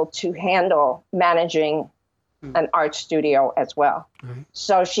be able to handle managing an art studio as well. Mm-hmm.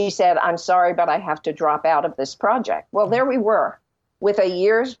 So she said, I'm sorry, but I have to drop out of this project. Well, there we were, with a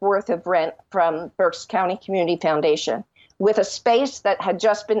year's worth of rent from Berks County Community Foundation, with a space that had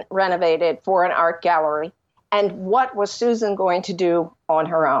just been renovated for an art gallery. And what was Susan going to do on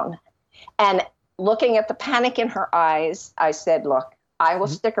her own? And looking at the panic in her eyes, I said, look, I will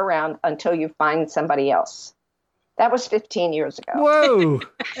stick around until you find somebody else. That was 15 years ago. Whoa.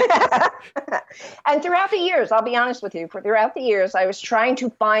 And throughout the years, I'll be honest with you, throughout the years, I was trying to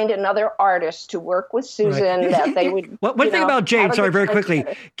find another artist to work with Susan, right, that they would. One thing about Jane, sorry, very quickly.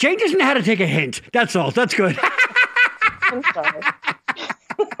 Jane doesn't know how to take a hint. That's all. That's good. I'm sorry.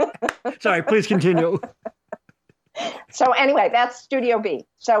 Sorry, please continue. So anyway, that's Studio B.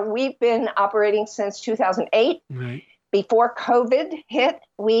 So we've been operating since 2008. Right. Before COVID hit,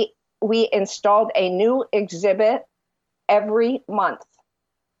 we installed a new exhibit every month.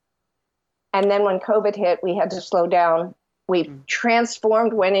 And then when COVID hit, we had to slow down. We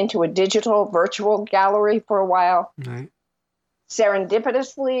transformed, went into a digital virtual gallery for a while. Right.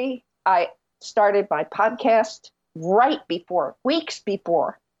 Serendipitously, I started my podcast weeks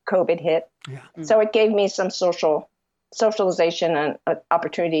before COVID hit. Yeah. So it gave me some socialization and an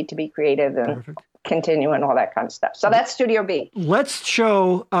opportunity to be creative and continue and all that kind of stuff. So that's Studio B. Let's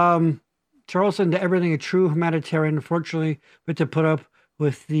show Charles into everything a true humanitarian. Unfortunately, we had to put up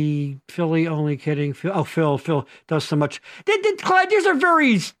with the Philly only kidding. Phil does so much. Clyde, these are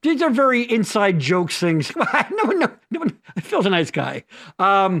very inside jokes things. No. Phil's a nice guy.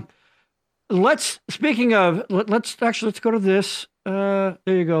 Let's go to this. There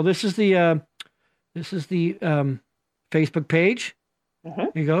you go. This is the Facebook page. Mm-hmm.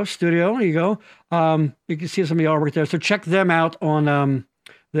 There you go. Studio. There you go. You can see some of the artwork there. So check them out on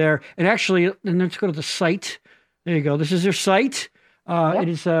there. And actually, and let's go to the site. There you go. This is their site. It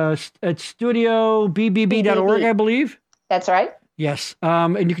is at studiobbb.org, I believe. That's right. Yes.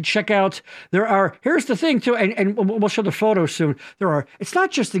 And you can check out, here's the thing too, and we'll show the photos soon. It's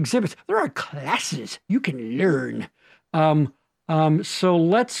not just exhibits, there are classes you can learn. So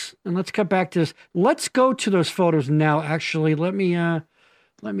let's cut back to this. Let's go to those photos now. Actually, let me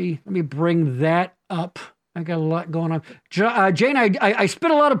bring that up. I got a lot going on. Jane, I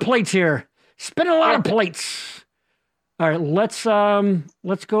spin a lot of plates here. Spinning a lot of plates. All right, let's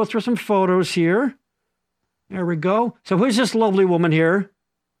go through some photos here. There we go. So who's this lovely woman here?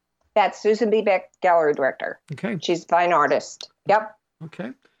 That's Susan Bebeck, gallery director. Okay. She's a fine artist. Yep.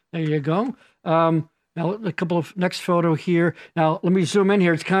 Okay. There you go. Now a couple of next photo here. Now let me zoom in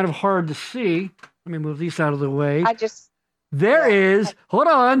here. It's kind of hard to see. Let me move these out of the way. There is. Hold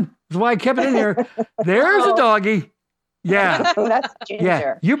on. That's why I kept it in here. There's a doggy. Yeah. That's Ginger.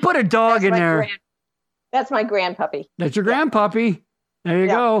 Yeah. You put a dog in there. That's my grandpuppy. That's your grandpuppy. There you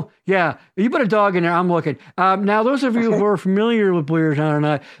go. Yeah. You put a dog in there. I'm looking. Now, those of you who are familiar with Boyertown or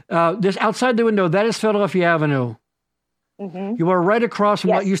not, this outside the window, that is Philadelphia Avenue. Mm-hmm. You are right across from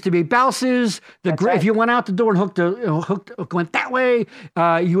what used to be Bouse's. Right. If you went out the door and went that way,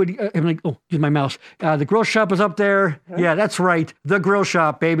 you would, I'm like, oh, use my mouse. The grill shop is up there. Mm-hmm. Yeah, that's right. The grill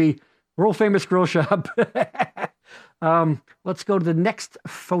shop, baby. World famous grill shop. Let's go to the next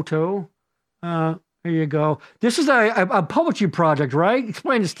photo. There you go. This is a poetry project, right?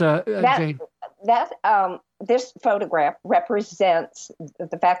 Explain this to Jane. This photograph represents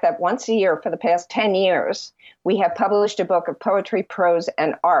the fact that once a year for the past 10 years, we have published a book of poetry, prose,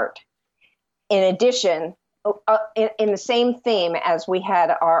 and art. In addition, in the same theme as we had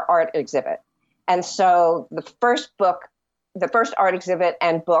our art exhibit. And so the first art exhibit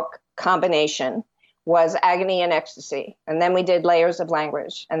and book combination was Agony and Ecstasy. And then we did Layers of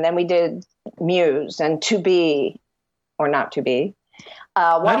Language. And then we did Muse and To Be or Not To Be.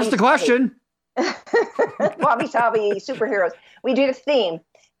 That is the question. Wabi Sabi, superheroes. We did a theme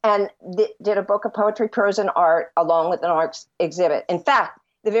and did a book of poetry, prose, and art along with an art exhibit. In fact,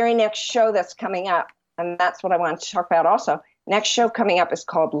 the very next show that's coming up, and that's what I wanted to talk about also, next show coming up is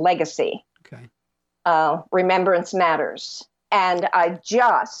called Legacy. Okay. Remembrance Matters. And I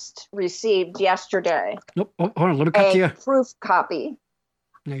just received yesterday Nope. Hold on, let me cut to you. proof copy.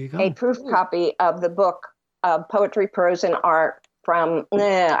 There you go. A proof copy of the book of poetry, prose, and art from,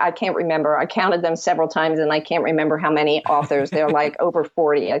 I can't remember. I counted them several times and I can't remember how many authors. They're like over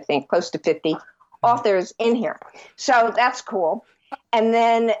 40, I think, close to 50 authors in here. So that's cool. And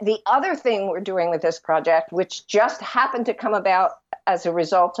then the other thing we're doing with this project, which just happened to come about as a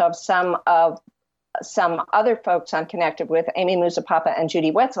result of some other folks I'm connected with, Amy Musapapa and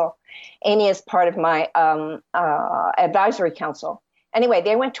Judy Wetzel. Amy is part of my advisory council. Anyway,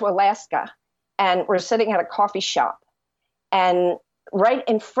 they went to Alaska and were sitting at a coffee shop. And right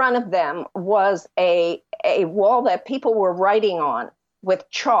in front of them was a wall that people were writing on with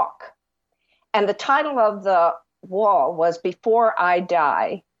chalk. And the title of the wall was Before I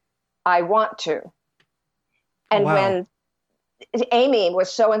Die, I Want to. And Wow. when Amy was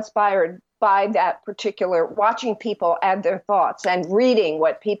so inspired by that particular, watching people add their thoughts and reading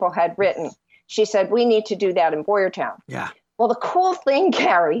what people had written, she said, we need to do that in Boyertown. Yeah. Well, the cool thing,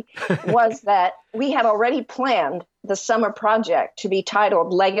 Gary, was that we had already planned the summer project to be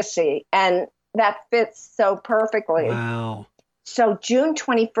titled Legacy, and that fits so perfectly. Wow. So June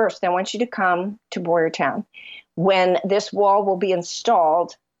 21st, I want you to come to Boyertown when this wall will be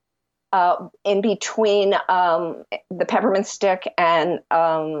installed in between the Peppermint Stick and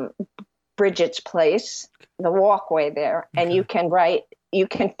Bridget's place, the walkway there, and Okay. you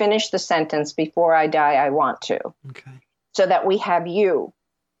can finish the sentence, Before I Die, I Want to, Okay. so that we have you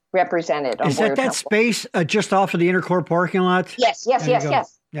represented on Is that Boyertown. space just off of the Intercorp parking lot? Yes, There you go.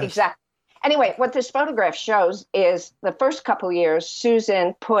 Yes. exactly. Anyway, what this photograph shows is the first couple of years,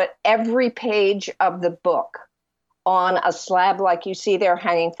 Susan put every page of the book on a slab like you see there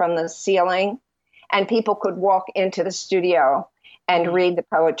hanging from the ceiling, and people could walk into the studio and read the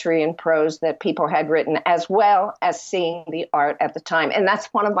poetry and prose that people had written, as well as seeing the art at the time. And that's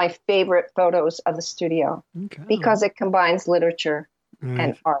one of my favorite photos of the studio Okay. because it combines literature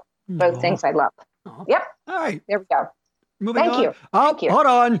and art, both Oh. things I love. Oh. Yep, All right. there we go. Moving Thank on. you. Oh, Thank you. hold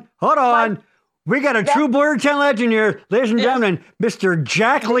on. We got a true Boyertown legend here, ladies and gentlemen, Mr.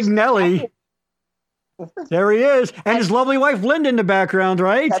 Jack Lignelli. There he is, and his lovely wife Linda in the background,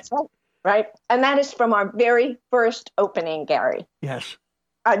 right? That's right. Right. And that is from our very first opening, Gary. Yes.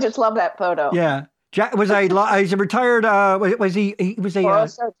 I just love that photo. Yeah. Jack was he's a retired. Was he? He was a. Oral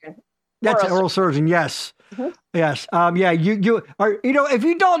surgeon. That's oral an oral surgeon. Yes. Mhm. Yes. Yeah. You are. You know, if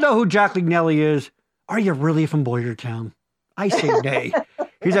you don't know who Jack Lignelli is, are you really from Boyertown? I say nay.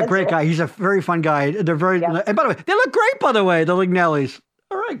 He's a great guy. He's a very fun guy. They're very. Yeah. And by the way, they look great. By the way, the Lignellis.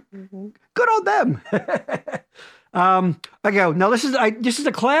 All right. Mhm. Good on them. Okay. Now this is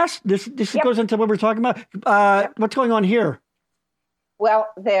a class. This Yep. goes into what we're talking about. What's going on here? Well,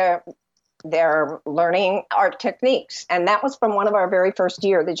 they're learning art techniques. And that was from one of our very first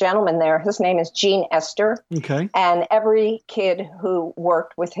year. The gentleman there, his name is Gene Esther. Okay. And every kid who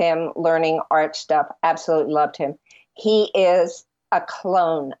worked with him learning art stuff absolutely loved him. He is a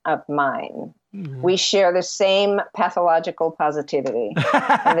clone of mine. Mhm. We share the same pathological positivity,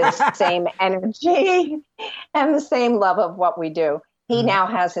 and the same energy, and the same love of what we do. He now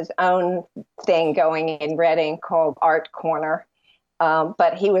has his own thing going in Reading called Art Corner.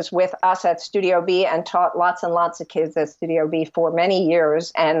 But he was with us at Studio B and taught lots and lots of kids at Studio B for many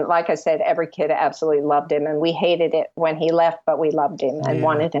years. And like I said, every kid absolutely loved him. And we hated it when he left, but we loved him and Yeah.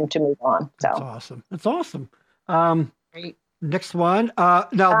 wanted him to move on. That's So awesome. That's awesome. Great. Next one. Now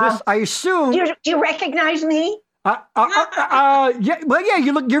this, I assume. do you recognize me? Yeah. Well, yeah.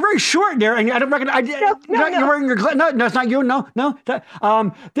 You're very short there, and I don't recognize. No. You're wearing your. No, it's not you. No.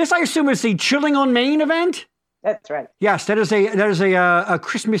 This, I assume, is the Chilling on Main event. That's right. Yes, that is a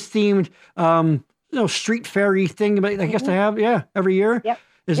Christmas themed street fairy thing. I guess they have every year. Yep.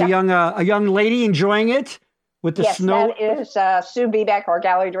 There's Yep. a young lady enjoying it. with the Yes, snow. that is Sue Bebeck, our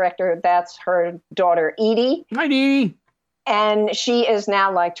gallery director. That's her daughter, Edie. Hi, Dee. And she is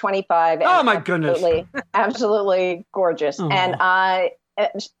now like 25. Oh, my goodness. Absolutely gorgeous. Oh. And I'm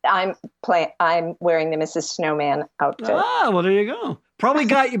wearing the Mrs. Snowman outfit. Ah, well, there you go. Probably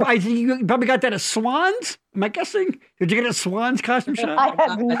I think you probably got that at Swans. Am I guessing? Did you get it at Swans costume shop? I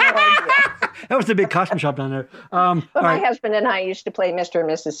have no idea. That was the big costume shop down there. But my husband and I used to play Mr. and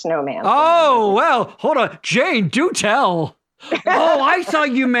Mrs. Snowman. Oh, well, hold on. Jane, do tell. Oh, I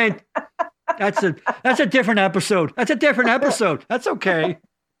thought you meant that's a different episode. That's a different episode. That's okay.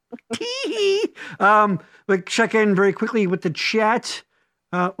 We'll check in very quickly with the chat.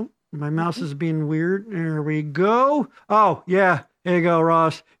 My mouse is being weird. There we go. Oh, yeah. There you go,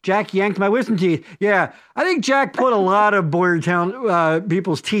 Ross. Jack yanked my wisdom teeth. Yeah. I think Jack put a lot of Boyertown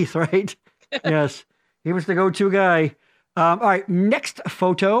people's teeth, right? Yes. He was the go-to guy. All right. Next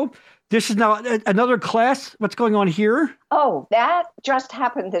photo. This is now another class. What's going on here? Oh, that just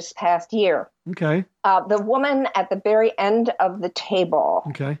happened this past year. Okay. The woman at the very end of the table,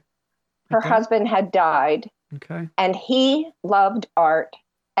 Okay. her husband had died, Okay. and he loved art,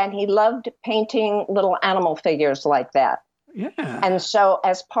 and he loved painting little animal figures like that. Yeah. And so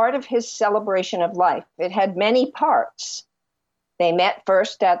as part of his celebration of life, it had many parts. They met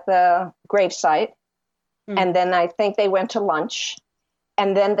first at the gravesite, and then I think they went to lunch.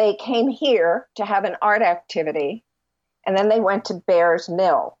 And then they came here to have an art activity. And then they went to Bears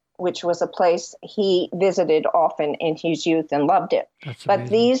Mill, which was a place he visited often in his youth and loved it. That's But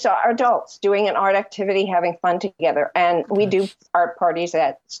amazing. these are adults doing an art activity, having fun together. And we do art parties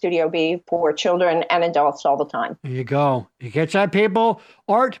at Studio B for children and adults all the time. There you go. You catch that, people?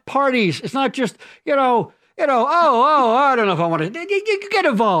 Art parties. It's not just, I don't know if I want to. You get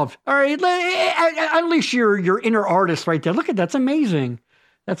involved. All right. Unleash your inner artist right there. Look at that. That's amazing.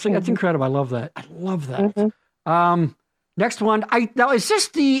 That's incredible. I love that. I love that. Next one. Is this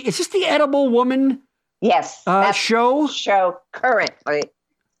the Edible Woman Yes. That's show? show currently.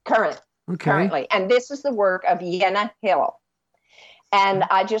 Okay. Currently. And this is the work of Yenna Hill. And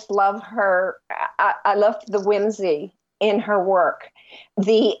I just love her. I love the whimsy in her work.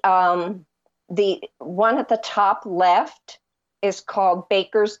 The one at the top left is called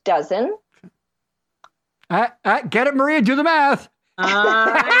Baker's Dozen. Get it, Maria. Do the math.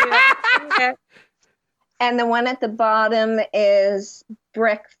 Okay. And the one at the bottom is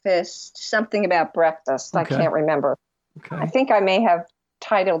breakfast, something about breakfast. Okay. I can't remember. Okay. I think I may have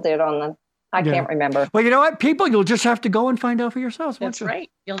titled it on the, I can't remember. Well, you know what, people? You'll just have to go and find out for yourselves. won't That's you?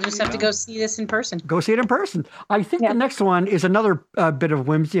 right. You'll just have to go see this in person. Go see it in person. I think the next one is another bit of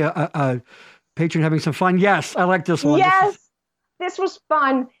whimsy, a patron having some fun. Yes, I like this one. Yes, this was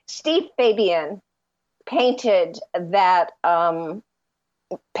fun. Steve Fabian painted that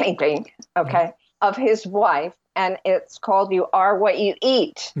painting, of his wife, and it's called You Are What You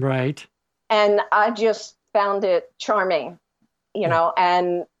Eat. Right. And I just found it charming,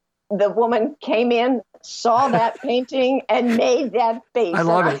 and the woman came in, saw that painting, and made that face. I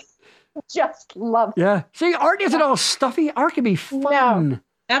love it. Just love it. Yeah. See, art isn't all stuffy. Art can be fun.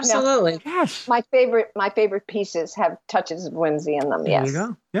 Absolutely. Yes. My favorite pieces have touches of whimsy in them. Yes. There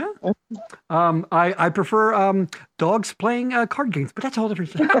you go. Yeah. I prefer dogs playing card games, but that's a whole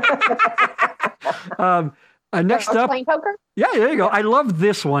different thing. Next up, playing poker. Yeah, there you go. I love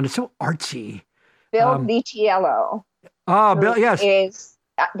this one. It's so artsy. Bill Vitiello. Bill. Yes. Is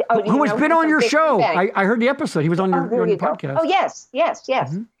who has been on your show? Bang. I heard the episode. He was on your go. podcast. Oh yes.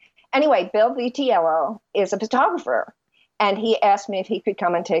 Mm-hmm. Anyway, Bill Vitiello is a photographer, and he asked me if he could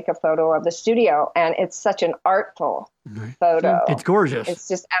come and take a photo of the studio. And it's such an artful photo. It's gorgeous. It's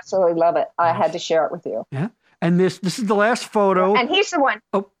just absolutely love it. I had to share it with you. Yeah. And this is the last photo. And he's the one.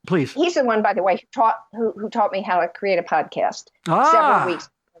 Oh, please. He's the one, by the way, who taught me how to create a podcast several weeks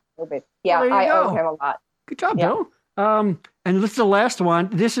before. Yeah, well, I owe him a lot. Good job, Bill. And this is the last one.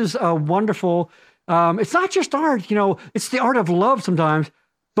 This is a wonderful. It's not just art, it's the art of love sometimes.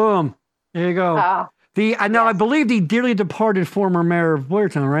 Boom. There you go. Now I believe the dearly departed former mayor of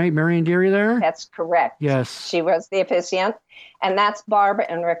Boyertown, right? Marion Deary there? That's correct. Yes. She was the officiant. And that's Barb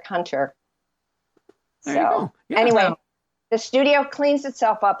and Rick Hunter. There you go. Yeah. Anyway, the studio cleans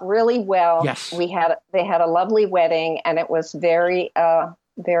itself up really well. Yes. They had a lovely wedding, and it was very,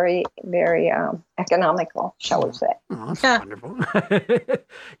 very, very economical, shall we say. Oh, that's wonderful.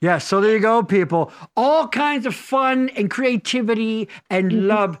 Yeah, so there you go, people. All kinds of fun and creativity and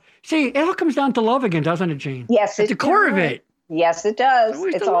love. See, it all comes down to love again, doesn't it, Jane? Yes, At the core of it. Yes, it does. It's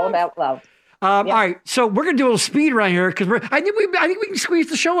always It's the all love. about love. All right, so we're gonna do a little speed right here because I think we can squeeze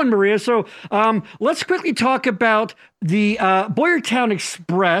the show in, Maria. So let's quickly talk about the Boyertown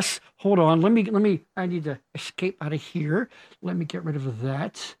Express. Hold on, let me. I need to escape out of here. Let me get rid of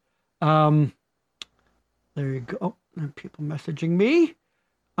that. There you go. Oh, and people messaging me.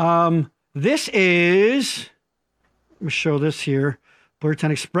 This is. Let me show this here.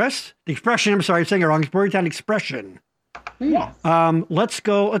 Boyertown Express. The Expression. I'm sorry, I'm saying it wrong. It's Boyertown Expression. Yes. Let's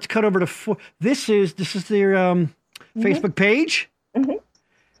go. Let's cut over to this is their Facebook page.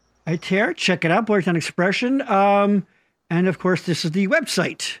 Right there. Check it out, Boyertown Expression. And of course, this is the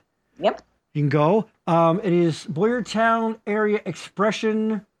website. Yep. You can go. It is Boyertown Area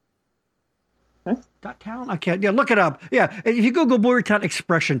Expression. .town? I can't. Yeah, look it up. Yeah, if you Google Boyertown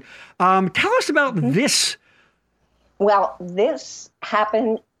Expression, tell us about this. Well, this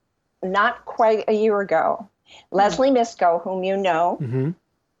happened not quite a year ago. Leslie Misko, whom you know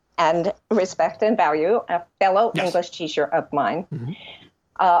and respect and value, a fellow English teacher of mine,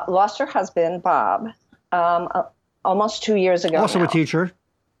 lost her husband, Bob, almost 2 years ago. Also now. a teacher.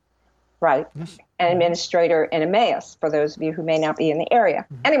 Right. Yes. An administrator in Emmaus, for those of you who may not be in the area.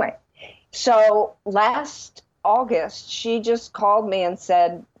 Anyway, so last August, she just called me and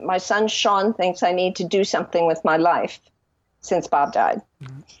said, my son Sean thinks I need to do something with my life since Bob died.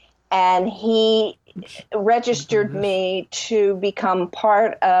 And he registered me to become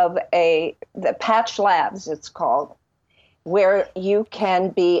part of the Patch Labs, it's called, where you can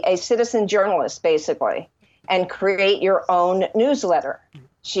be a citizen journalist, basically, and create your own newsletter.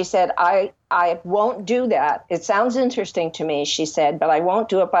 She said, I won't do that. It sounds interesting to me, she said, but I won't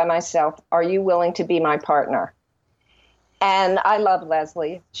do it by myself. Are you willing to be my partner? And I love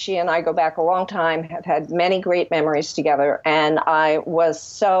Leslie. She and I go back a long time, have had many great memories together. And I was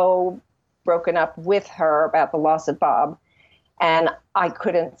so broken up with her about the loss of Bob, and I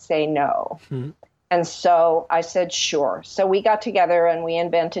couldn't say no. And so I said, sure. So we got together and we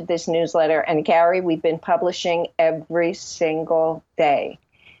invented this newsletter. And Gary, we've been publishing every single day.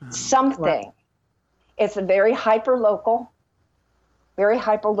 Something. Wow. It's a very hyper-local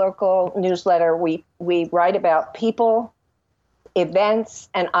newsletter. We write about people, events,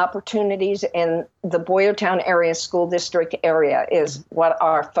 and opportunities in the Boyertown area school district area is what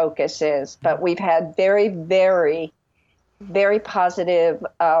our focus is. But we've had very, very, very positive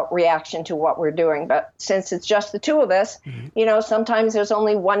reaction to what we're doing. But since it's just the two of us, sometimes there's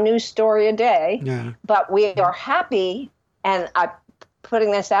only one news story a day. Yeah. But we are happy, and I'm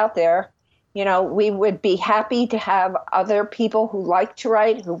putting this out there, we would be happy to have other people who like to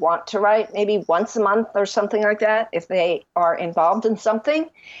write, who want to write, maybe once a month or something like that, if they are involved in something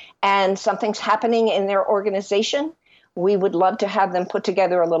and something's happening in their organization. We would love to have them put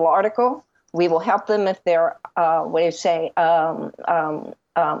together a little article. We will help them if they're,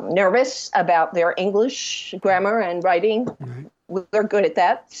 nervous about their English grammar and writing. Right. We're good at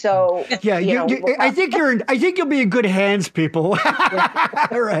that. So yeah, I think you'll be in good hands, people.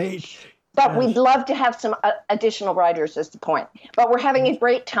 Right. But we'd love to have some additional writers is the point. But we're having a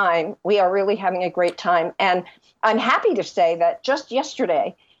great time. We are really having a great time. And I'm happy to say that just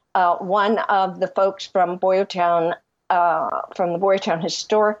yesterday, one of the folks from Boyertown, from the Boyertown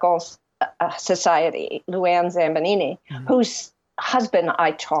Historical Society, Luann Zambonini, whose husband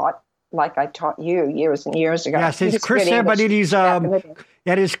I taught, like I taught you years and years ago. Yes, it's Chris Zambonini's,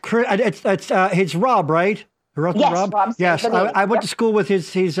 that is Chris, it's Rob, right? Yes, Rob. Yes, I went to school with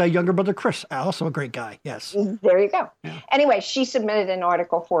his younger brother, Chris, also a great guy. Yes. There you go. Yeah. Anyway, she submitted an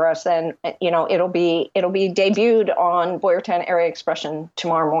article for us, and it'll be debuted on Boyertown Area Expression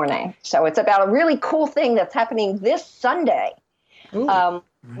tomorrow morning. So it's about a really cool thing that's happening this Sunday.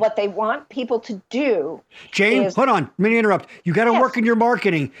 What they want people to do. Jane, hold on. Let me interrupt. You got to work in your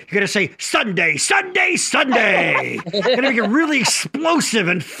marketing. You got to say Sunday, Sunday, Sunday. Got to make it really explosive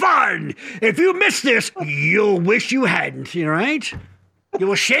and fun. If you miss this, you'll wish you hadn't. You know, right? You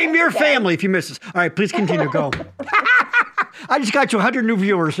will shame your family if you miss this. All right, please continue. Go. I just got you 100 new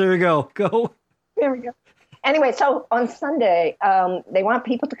viewers. There you go. Go. There we go. Anyway, so on Sunday, they want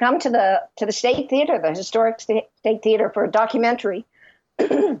people to come to the State Theater, the historic State Theater, for a documentary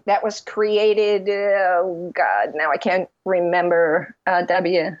that was created, now I can't remember, I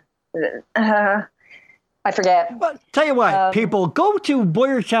forget. But tell you what, people, go to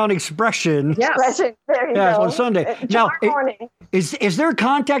Boyertown Expression. Yes, there you go. On Sunday. Tomorrow morning. Is there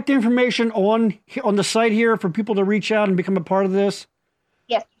contact information on the site here for people to reach out and become a part of this?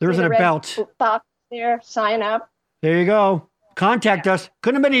 Yes. There's an about. Box there, sign up. There you go. Contact us.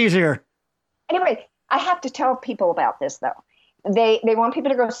 Couldn't have been easier. Anyway, I have to tell people about this, though. They want people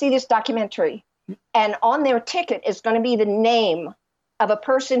to go see this documentary, and on their ticket is going to be the name of a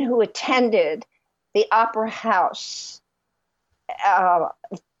person who attended the Opera House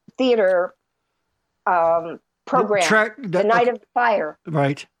theater program, The Night of the Fire.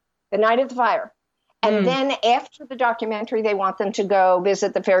 Right. The Night of the Fire. And then after the documentary, they want them to go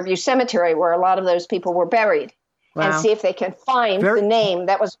visit the Fairview Cemetery where a lot of those people were buried and see if they can find the name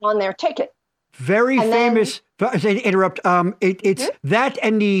that was on their ticket. Very famous. Interrupt. It's that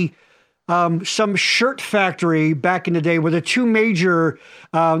and the some shirt factory back in the day were the two major.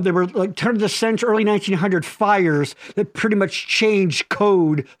 They were like turn of the century, early 1900 fires that pretty much changed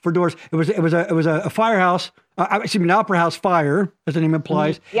code for doors. It was a firehouse. Excuse me, an opera house fire, as the name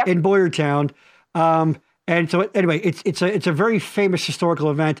implies, in Boyertown. And so anyway, it's a very famous historical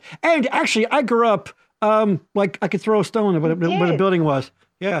event. And actually, I grew up like I could throw a stone at what the building was.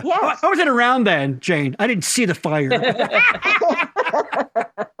 Yeah, yes. I wasn't around then, Jane. I didn't see the fire.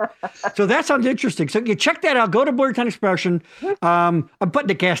 So that sounds interesting. So you check that out. Go to Boyertown Expression. I'm putting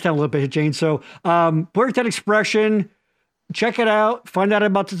the gas down a little bit, Jane. So Boyertown Expression. Check it out. Find out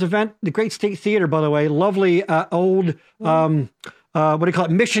about this event. The Great State Theater, by the way, lovely old what do you call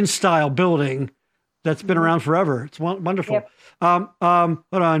it? Mission style building that's been around forever. It's wonderful. Yep. Hold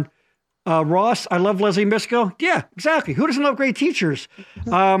on. Ross, I love Leslie Misko. Yeah, exactly. Who doesn't love great teachers?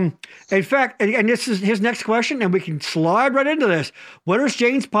 In fact, and this is his next question, and we can slide right into this. What is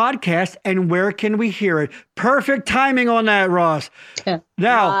Jane's podcast, and where can we hear it? Perfect timing on that, Ross.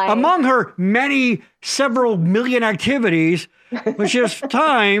 Now, among her several million activities, which is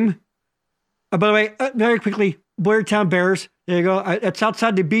time. By the way, very quickly, Boyertown Bears. There you go. It's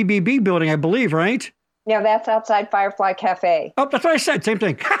outside the BBB building, I believe, right? No, that's outside Firefly Cafe. Oh, that's what I said. Same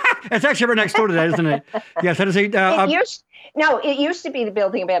thing. It's actually right next door to that, isn't it? Yes, that is a. It used to be the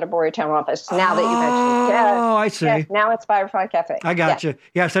building about a Boyertown office. Now that you mentioned it. Oh, I see. Yes, now it's Firefly Cafe. I got you.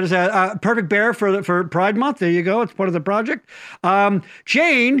 Yes, that is a perfect bear for Pride Month. There you go. It's part of the project.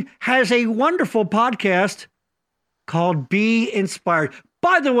 Jane has a wonderful podcast called Be Inspired.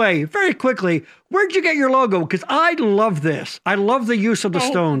 By the way, very quickly, where'd you get your logo? Because I love this. I love the use of the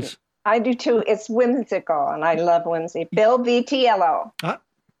stones. I do too. It's whimsical, and I love whimsy. Bill Vitiello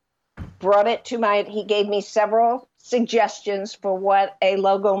brought it to he gave me several suggestions for what a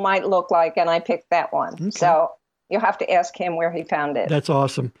logo might look like, and I picked that one. Okay. So you'll have to ask him where he found it. That's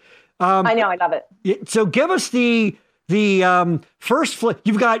awesome. I know, I love it. So give us the first floor.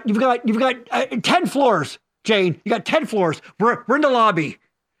 You've got 10 floors, Jane. You got 10 floors. We're in the lobby.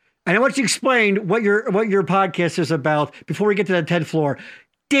 And I want you to explain what your podcast is about before we get to that 10th floor.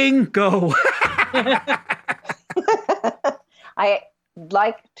 Ding, go. I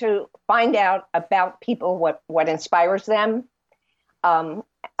like to find out about people, what inspires them, a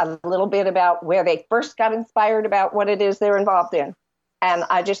little bit about where they first got inspired, about what it is they're involved in. And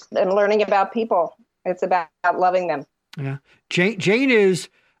I just am learning about people. It's about loving them. Yeah. Jane is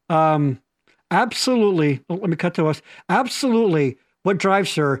absolutely, let me cut to us, absolutely what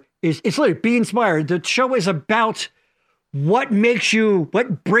drives her is, it's literally Be Inspired. The show is about what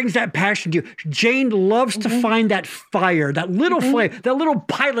brings that passion to you. Jane loves to find that fire, that little flame, that little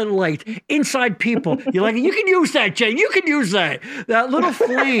pilot light inside people. You're like, you can use that, Jane. You can use that. That little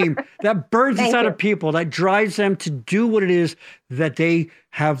flame that burns inside of people, that drives them to do what it is that they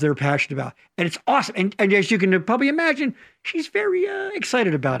have their passion about. And it's awesome. And as you can probably imagine, she's very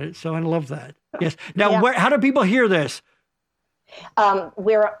excited about it. So I love that. Yes. Now, how do people hear this?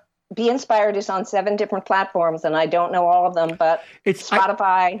 Be Inspired is on 7 different platforms, and I don't know all of them, but it's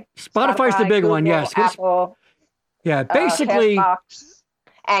Spotify. Spotify's the big Google, one, yes. Apple. Yeah, basically. Castbox,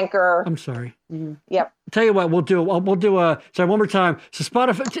 Anchor. I'm sorry. Yep. I'll tell you what, we'll do one more time. So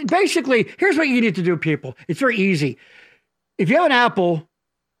Spotify, basically, here's what you need to do, people. It's very easy. If you have an Apple,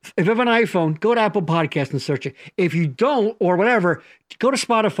 if you have an iPhone, go to Apple Podcasts and search it. If you don't, or whatever, go to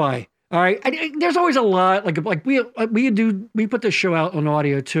Spotify. All right. There's always a lot, like we put this show out on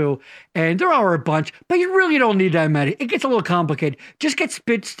audio too, and there are a bunch, but you really don't need that many. It gets a little complicated. Just get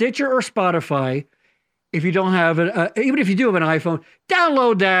Stitcher or Spotify. If you don't have it, even if you do have an iPhone,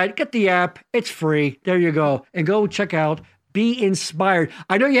 download that, get the app. It's free. There you go. And go check out Be Inspired.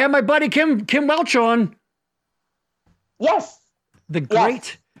 I know you have my buddy Kim Welch on. Yes.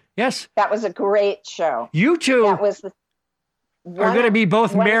 Yes. That was a great show. You two. That was are going to be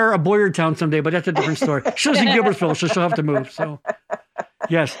both mayor of Boyertown someday, but that's a different story. She lives in Gilbertville, so she'll have to move. So,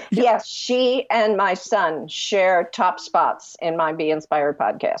 yes. Yes, she and my son share top spots in my Be Inspired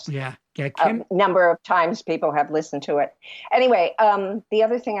podcast. Yeah. Kim. A number of times people have listened to it. Anyway, the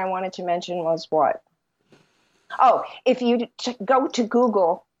other thing I wanted to mention was what? Oh, if you go to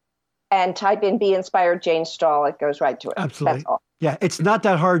Google and type in Be Inspired Jane Stahl, it goes right to it. Absolutely. That's all. Yeah, it's not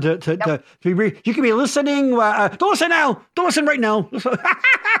that hard to be. You can be listening. Don't listen now. Don't listen right now. So,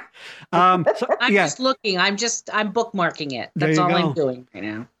 I'm just looking. I'm bookmarking it. That's all I'm doing right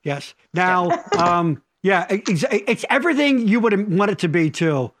now. Yes. Now, it's everything you would want it to be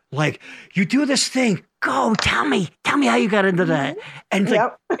too. Like, you do this thing. Go, tell me how you got into that. And it's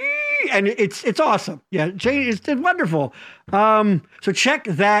like, and it's awesome. Yeah, Jane, it's wonderful. So check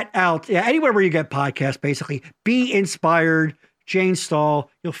that out. Yeah, anywhere where you get podcasts, basically. Be Inspired, Jane Stahl.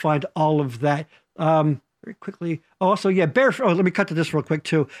 You'll find all of that. Very quickly. Also, yeah, let me cut to this real quick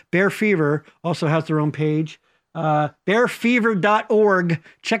too. Bear Fever also has their own page. Bearfever.org.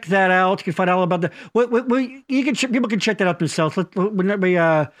 Check that out. You can find all about people can check that out themselves. We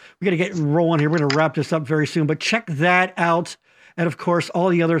got to get rolling here. We're going to wrap this up very soon, but check that out. And of course, all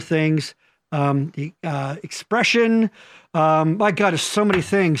the other things, the expression. My God, there's so many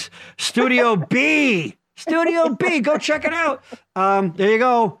things. Studio B. Go check it out. There you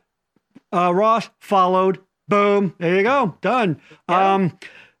go. Ross followed. Boom. There you go. Done. Yeah.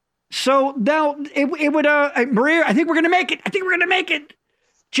 So now it would, Maria, I think we're going to make it.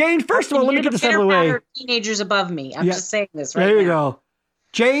 Jane, first of all, let me get this out of the way. Teenagers above me. I'm just saying this right now. There you go.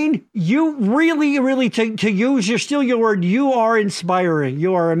 Jane, you really, to use your word, you are inspiring.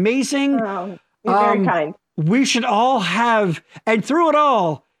 You are amazing. Oh, you're very kind. We should all have, and through it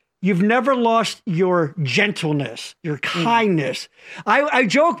all, you've never lost your gentleness, your kindness. I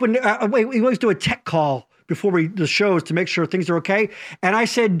joke when we always do a tech call before the shows to make sure things are okay. And I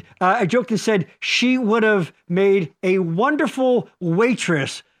said, I joked and said, she would have made a wonderful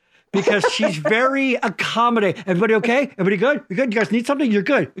waitress because she's very accommodating. Everybody okay? Everybody good? You good? You guys need something? You're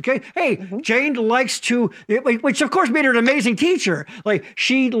good. Okay. Hey, Jane likes to, which of course made her an amazing teacher. Like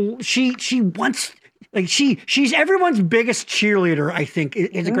she wants, like she's everyone's biggest cheerleader, I think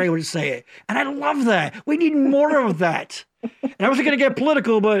is a great way to say it. And I love that. We need more of that. And I wasn't going to get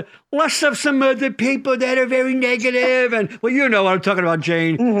political, but less of some of the people that are very negative. And well, you know what I'm talking about,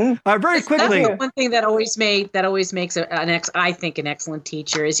 Jane. Very quickly, one thing that always makes an excellent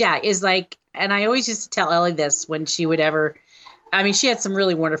teacher is like, and I always used to tell Ellie this when she would ever. I mean, she had some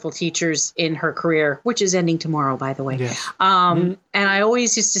really wonderful teachers in her career, which is ending tomorrow, by the way. Yes. And I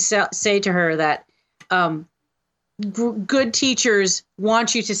always used to say to her that good teachers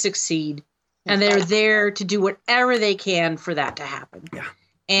want you to succeed. And they're there to do whatever they can for that to happen. Yeah.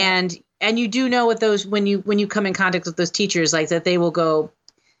 And you do know what those when you come in contact with those teachers like that, they will go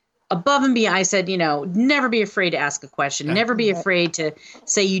above and beyond. I said, never be afraid to ask a question. Yeah. Never be afraid to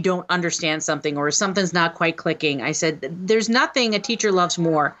say you don't understand something or something's not quite clicking. I said, there's nothing a teacher loves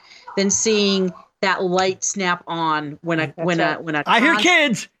more than seeing that light snap on when a I hear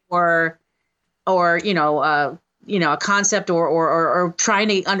kids or a concept or trying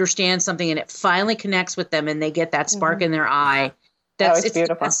to understand something and it finally connects with them and they get that spark in their eye. It's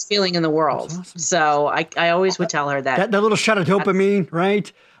beautiful. The best feeling in the world. Awesome. So I always would tell her that. That little shot of dopamine,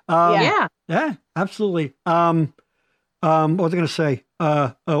 right? Yeah, absolutely. What was I going to say?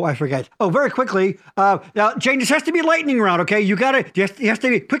 I forget. Oh, very quickly. Now, Jane, this has to be lightning round, okay? You has to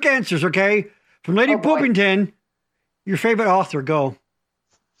be quick answers, okay? From Lady Poopington, your favorite author, go.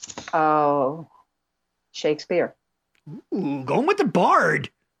 Oh, Shakespeare. Ooh, going with the Bard.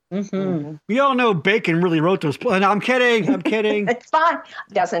 Mm-hmm. We all know Bacon really wrote those. No, I'm kidding. It's fine.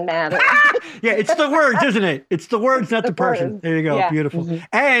 Doesn't matter. Yeah, it's the words, isn't it? It's the words, not the person. There you go. Yeah. Beautiful. Mm-hmm.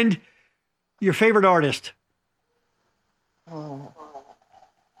 And your favorite artist. Oh.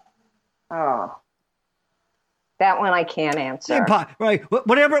 That one I can't answer. Right.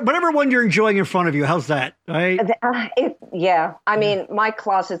 Whatever one you're enjoying in front of you. How's that? Right. I mean, my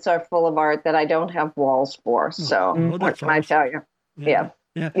closets are full of art that I don't have walls for. So what can I tell you? Yeah.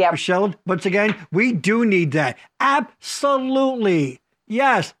 Michelle, once again, we do need that. Absolutely.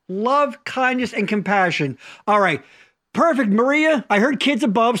 Yes. Love, kindness, and compassion. All right. Perfect. Maria, I heard kids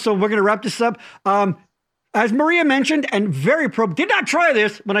above, so we're going to wrap this up. As Maria mentioned, and did not try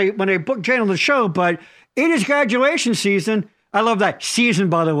this when I booked Jane on the show, but it is graduation season. I love that season,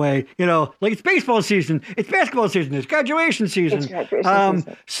 by the way. Like it's baseball season, it's basketball season, it's graduation season.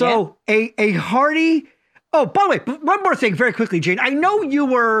 So a hearty. Oh, by the way, one more thing, very quickly, Jane. I know you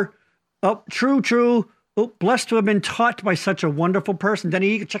were true. Blessed to have been taught by such a wonderful person.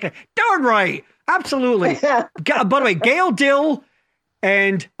 Denny, you can check it. Darn right, absolutely. By the way, Gail Dill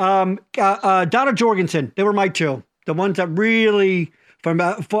and Donna Jorgensen. They were my two, the ones that really. From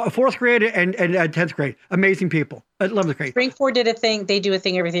fourth grade and 10th grade. Amazing people. I love the grade. Springford did a thing. They do a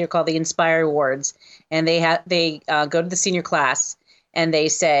thing every year called the Inspire Awards. And they go to the senior class and they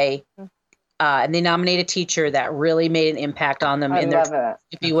say, and they nominate a teacher that really made an impact on them in their,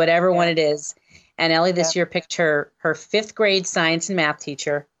 whatever one it is. And Ellie this year picked her fifth grade science and math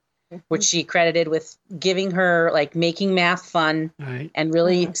teacher, which she credited with giving her like making math fun and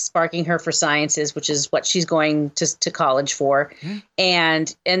really sparking her for sciences, which is what she's going to college for.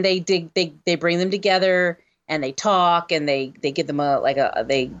 And they bring them together and they talk and they give them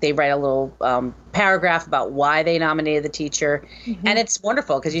they write a little paragraph about why they nominated the teacher. And it's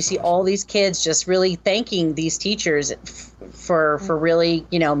wonderful because you see all these kids just really thanking these teachers for really,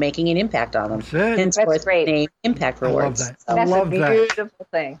 making an impact on them. That's great. Name Impact Rewards. I love that. That's a beautiful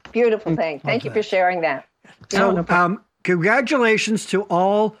thing. Beautiful thing. Thank you for sharing that. So, congratulations to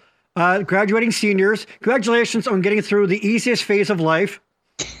all graduating seniors. Congratulations on getting through the easiest phase of life.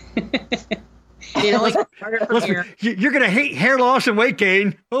 You're going to hate hair loss and weight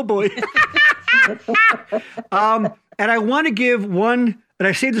gain. Oh, boy. And I want to give one, and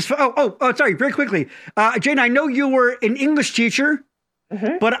I saved this for, sorry, very quickly. Jane, I know you were an English teacher,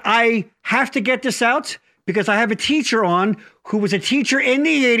 but I have to get this out because I have a teacher on who was a teacher in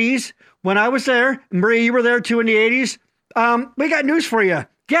the 80s when I was there. Maria, you were there too in the 80s. We got news for you.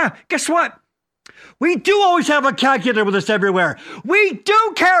 Yeah, guess what? We do always have a calculator with us everywhere. We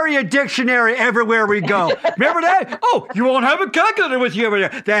do carry a dictionary everywhere we go. Remember that? Oh, you won't have a calculator with you over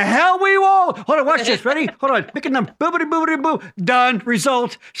there. The hell we won't. Hold on, watch this. Ready? Hold on. Pick a number. Boobity, boobity, boo. Done.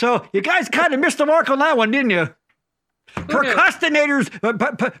 Result. So you guys kind of missed the mark on that one, didn't you? Procrastinators.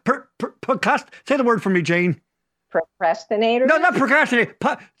 Say the word for me, Jane. Procrastinators? No, not procrastinate.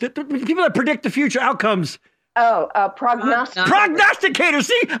 The people that predict the future outcomes. Prognosticators.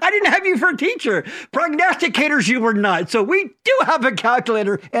 See, I didn't have you for a teacher. Prognosticators, you were not. So we do have a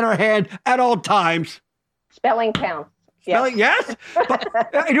calculator in our hand at all times. Spelling counts. Spelling, yes. But,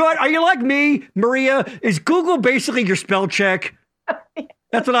 you know what? Are you like me, Maria? Is Google basically your spell check?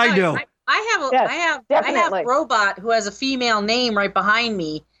 That's what I do. I have Robot who has a female name right behind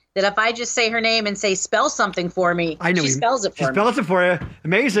me. That if I just say her name and say spell something for me, she spells it for me. She spells it for you.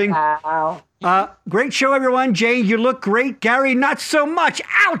 Amazing. Wow. Great show, everyone. Jane, you look great. Gary, not so much.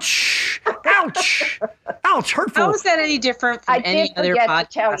 Ouch. Ouch. Ouch. Hurtful. How is that any different from any other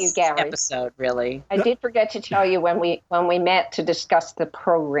podcast Gary. episode, really? I did forget to tell you when we met to discuss the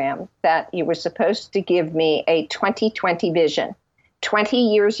program that you were supposed to give me a 2020 vision, 20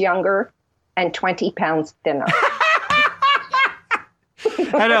 years younger and 20 pounds thinner.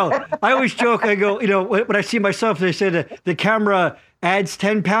 I know. I always joke. I go, when I see myself, they say that the camera adds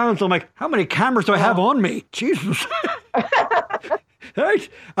 10 pounds. I'm like, how many cameras do I have on me? Jesus. All right.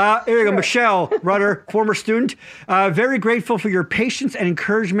 Here we go. Michelle Rudder, former student. Very grateful for your patience and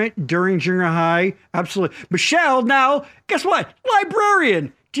encouragement during junior high. Absolutely. Michelle, now, guess what?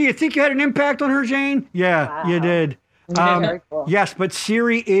 Librarian. Do you think you had an impact on her, Jane? Yeah, you did. Cool. Yes, but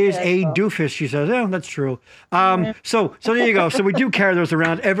Siri is a doofus, she says. Oh, that's true. So there you go. So we do carry those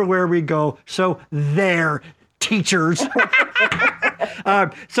around everywhere we go. So there, teachers.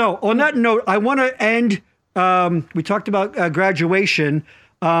 So on that note, I want to end. We talked about graduation.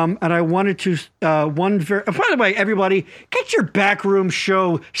 And I wanted to, by the way, everybody, get your Backroom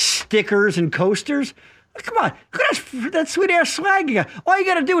Show stickers and coasters. Come on, look at that sweet ass swag you got. All you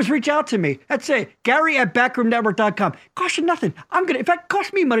got to do is reach out to me. That's it. Gary@backroomnetwork.com. Cost you nothing. In fact, it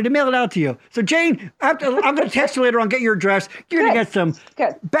cost me money to mail it out to you. So, Jane, I'm going to text you later on, get your address. You're going to get some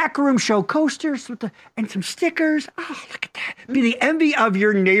Backroom Show coasters and some stickers. Oh, look at that. Be the envy of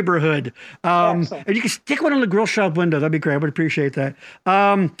your neighborhood. And you can stick one on the grill shop window. That'd be great. I would appreciate that.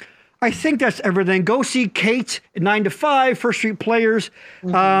 I think that's everything. Go see Kate at 9 to 5, First Street Players.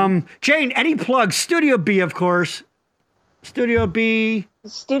 Jane, any plugs? Studio B, of course. Studio B,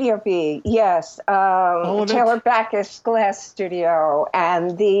 yes. Taylor Backus Glass Studio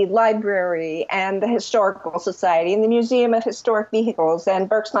and the library and the Historical Society and the Museum of Historic Vehicles and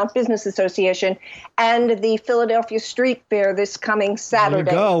Berksmont Business Association and the Philadelphia Street Fair this coming Saturday.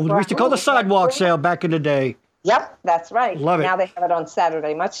 There you go. We used to call the sidewalk sale back in the day. Yep, that's right. Love it. Now they have it on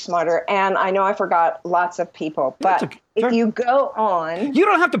Saturday, much smarter. And I know I forgot lots of people, but if you go on... You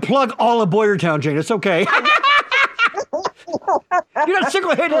don't have to plug all of Boyertown, Jane. It's okay. You're not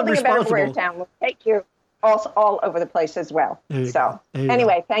single-handedly responsible. Boyertown will take you all over the place as well.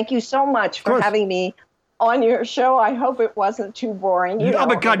 Anyway, thank you so much for having me on your show. I hope it wasn't too boring. Oh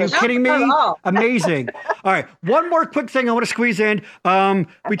my God, you're kidding me? Amazing. All right, one more quick thing I want to squeeze in.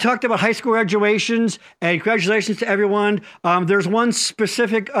 We talked about high school graduations, and congratulations to everyone. There's one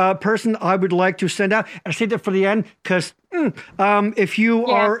specific person I would like to send out. And I say that for the end because if you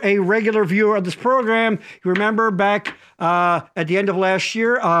are a regular viewer of this program, you remember back at the end of last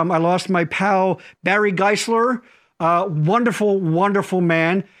year, I lost my pal Barry Geisler. Wonderful, wonderful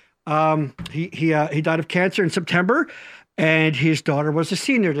man. He died of cancer in September, and his daughter was a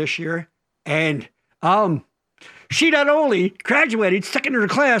senior this year. And she not only graduated second in her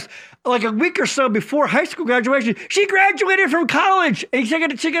class, like a week or so before high school graduation, she graduated from college and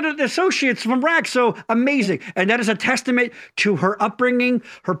she got an associate's from RAC. So amazing. And that is a testament to her upbringing,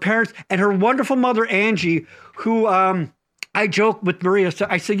 her parents, and her wonderful mother, Angie, who I joke with Maria. So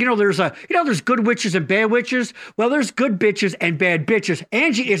I said, there's good witches and bad witches. Well, there's good bitches and bad bitches.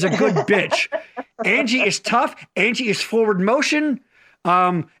 Angie is a good bitch. Angie is tough. Angie is forward motion.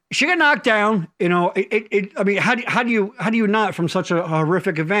 She got knocked down. I mean, how do you not from such a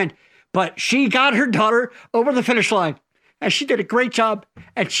horrific event? But she got her daughter over the finish line, and she did a great job.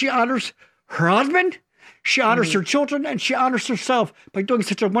 And she honors her husband. She honors her children, and she honors herself by doing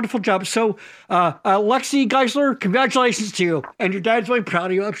such a wonderful job. So, Lexi Geisler, congratulations to you. And your dad's really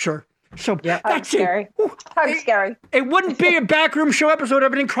proud of you, I'm sure. So that's scary. Scary. It wouldn't be a backroom show episode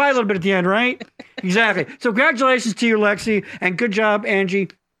if I didn't cry a little bit at the end, right? Exactly. So congratulations to you, Lexi, and good job, Angie.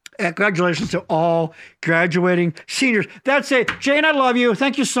 Congratulations to all graduating seniors. That's it. Jane, I love you.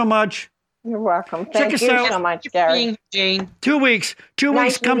 Thank you so much. You're welcome. Thank you so much, Gary. Jane. 2 weeks. 2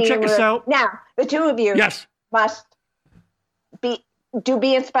 weeks. Come check us out. Now, the two of you must do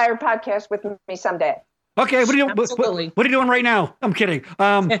Be Inspired podcast with me someday. Okay, what are you doing right now? I'm kidding.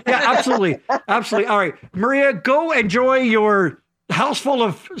 Yeah, absolutely. Absolutely. All right. Maria, go enjoy your house full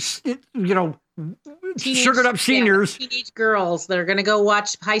of, sugared up seniors. Teenage girls that are going to go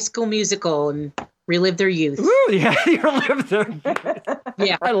watch High School Musical and relive their youth. Ooh, yeah, relive their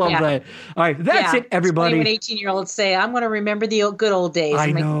Yeah. I love that. All right, that's it, everybody. When 18-year-olds say, I'm going to remember the good old days.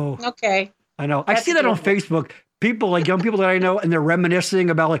 I know. Like, okay. I know. I see that on Facebook. People, like young people that I know, and they're reminiscing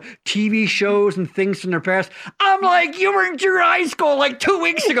about like TV shows and things from their past. I'm like, you were in junior high school like 2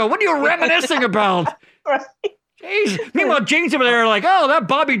 weeks ago. What are you reminiscing about? Right. Jeez. Meanwhile, Jane's over there like, oh, that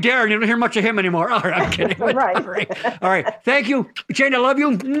Bobby Darin, you don't hear much of him anymore. All right, I'm kidding. Right. All right. Thank you. Jane, I love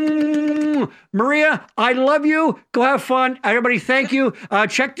you. Maria, I love you. Go have fun. Everybody, thank you.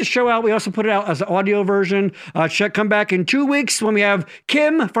 Check the show out. We also put it out as an audio version. Come back in 2 weeks when we have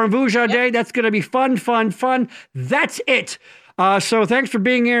Kim from Vuja Day. That's going to be fun. That's it. So thanks for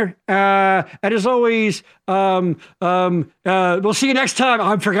being here. And as always, we'll see you next time.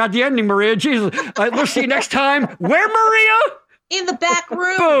 I forgot the ending, Maria. Jesus. We'll see you next time. Where, Maria? In the back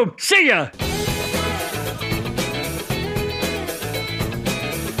room. Boom. See ya.